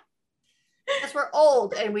 Because we're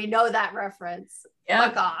old and we know that reference.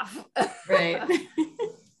 Yep. Fuck off. Right.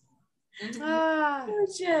 Oh,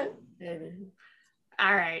 shit.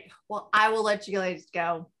 All right. Well, I will let you ladies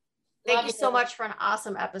go. Thank you so much for an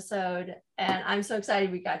awesome episode. And I'm so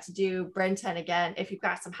excited we got to do Brenne 10 again. If you've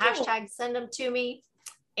got some hashtags, send them to me.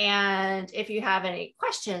 And if you have any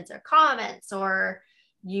questions or comments, or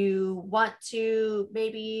you want to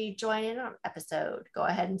maybe join in on an episode, go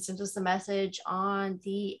ahead and send us a message on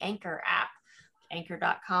the Anchor app,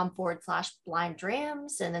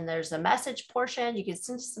 anchor.com/blinddrams. And then there's a message portion. You can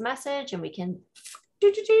send us a message and we can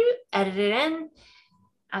edit it in,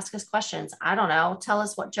 ask us questions. I don't know. Tell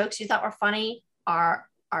us what jokes you thought were funny. Are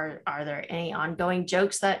there any ongoing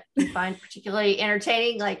jokes that you find particularly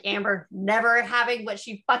entertaining? Like Amber never having what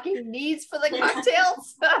she fucking needs for the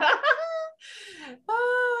cocktails.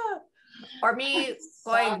 Or me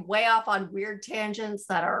going way off on weird tangents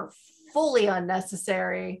that are fully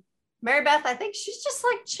unnecessary. Mary Beth, I think she's just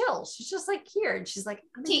like chill. She's just like here, and she's like,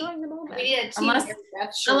 I'm enjoying the moment.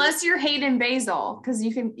 Unless you're Hayden Basil, because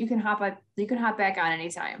you can hop back on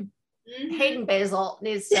anytime. Mm-hmm. Hayden Basil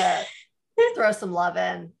needs to throw some love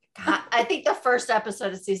in. God, I think the first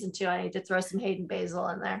episode of season 2, I need to throw some Hayden Basil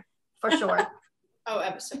in there for sure.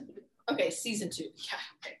 Okay, season 2. Yeah,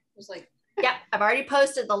 okay. It was like, yeah, I've already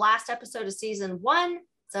posted the last episode of season 1.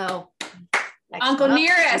 So Uncle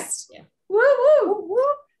Nearest. Yeah. Woo woo woo.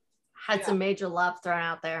 Had some major love thrown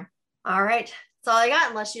out there. All right, that's all I got.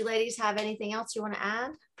 Unless you ladies have anything else you want to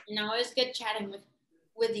add. No, it was good chatting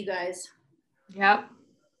with you guys. Yep.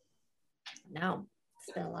 No,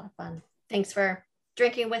 it's been a lot of fun. Thanks for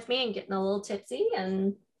drinking with me and getting a little tipsy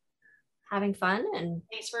and having fun. And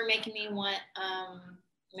thanks for making me want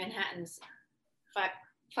Manhattans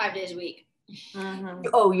 5 days a week. Mm-hmm.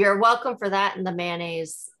 Oh, you're welcome for that and the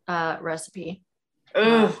mayonnaise recipe.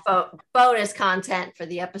 Bonus content for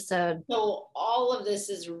the episode. So all of this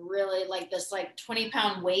is really like this like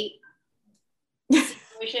 20-pound weight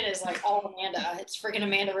situation is like all Amanda. It's freaking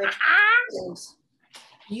Amanda Rich.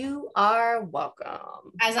 You are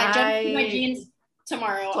welcome. As I jump into my jeans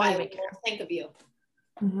tomorrow, I will think of you.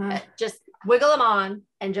 Mm-hmm. Just wiggle them on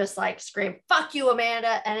and just like scream, fuck you,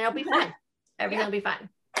 Amanda, and it'll be fine. Everything will be fine.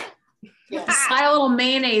 Just slide a little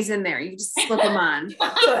mayonnaise in there. You just slip them on.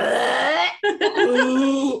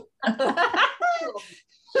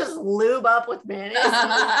 Just lube up with mayonnaise.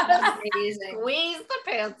 Amazing. Squeeze the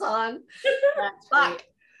pants on. That's Fuck.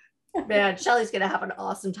 great. Man, Shelly's gonna have an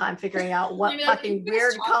awesome time figuring out what Maybe, like, fucking you can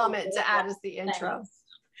weird just talk comment about to it. add as the intro.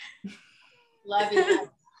 Thanks. Love you.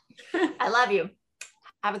 I love you.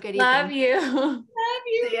 Have a good evening. Love you. Love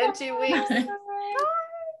you. See you in 2 weeks. Bye. Bye.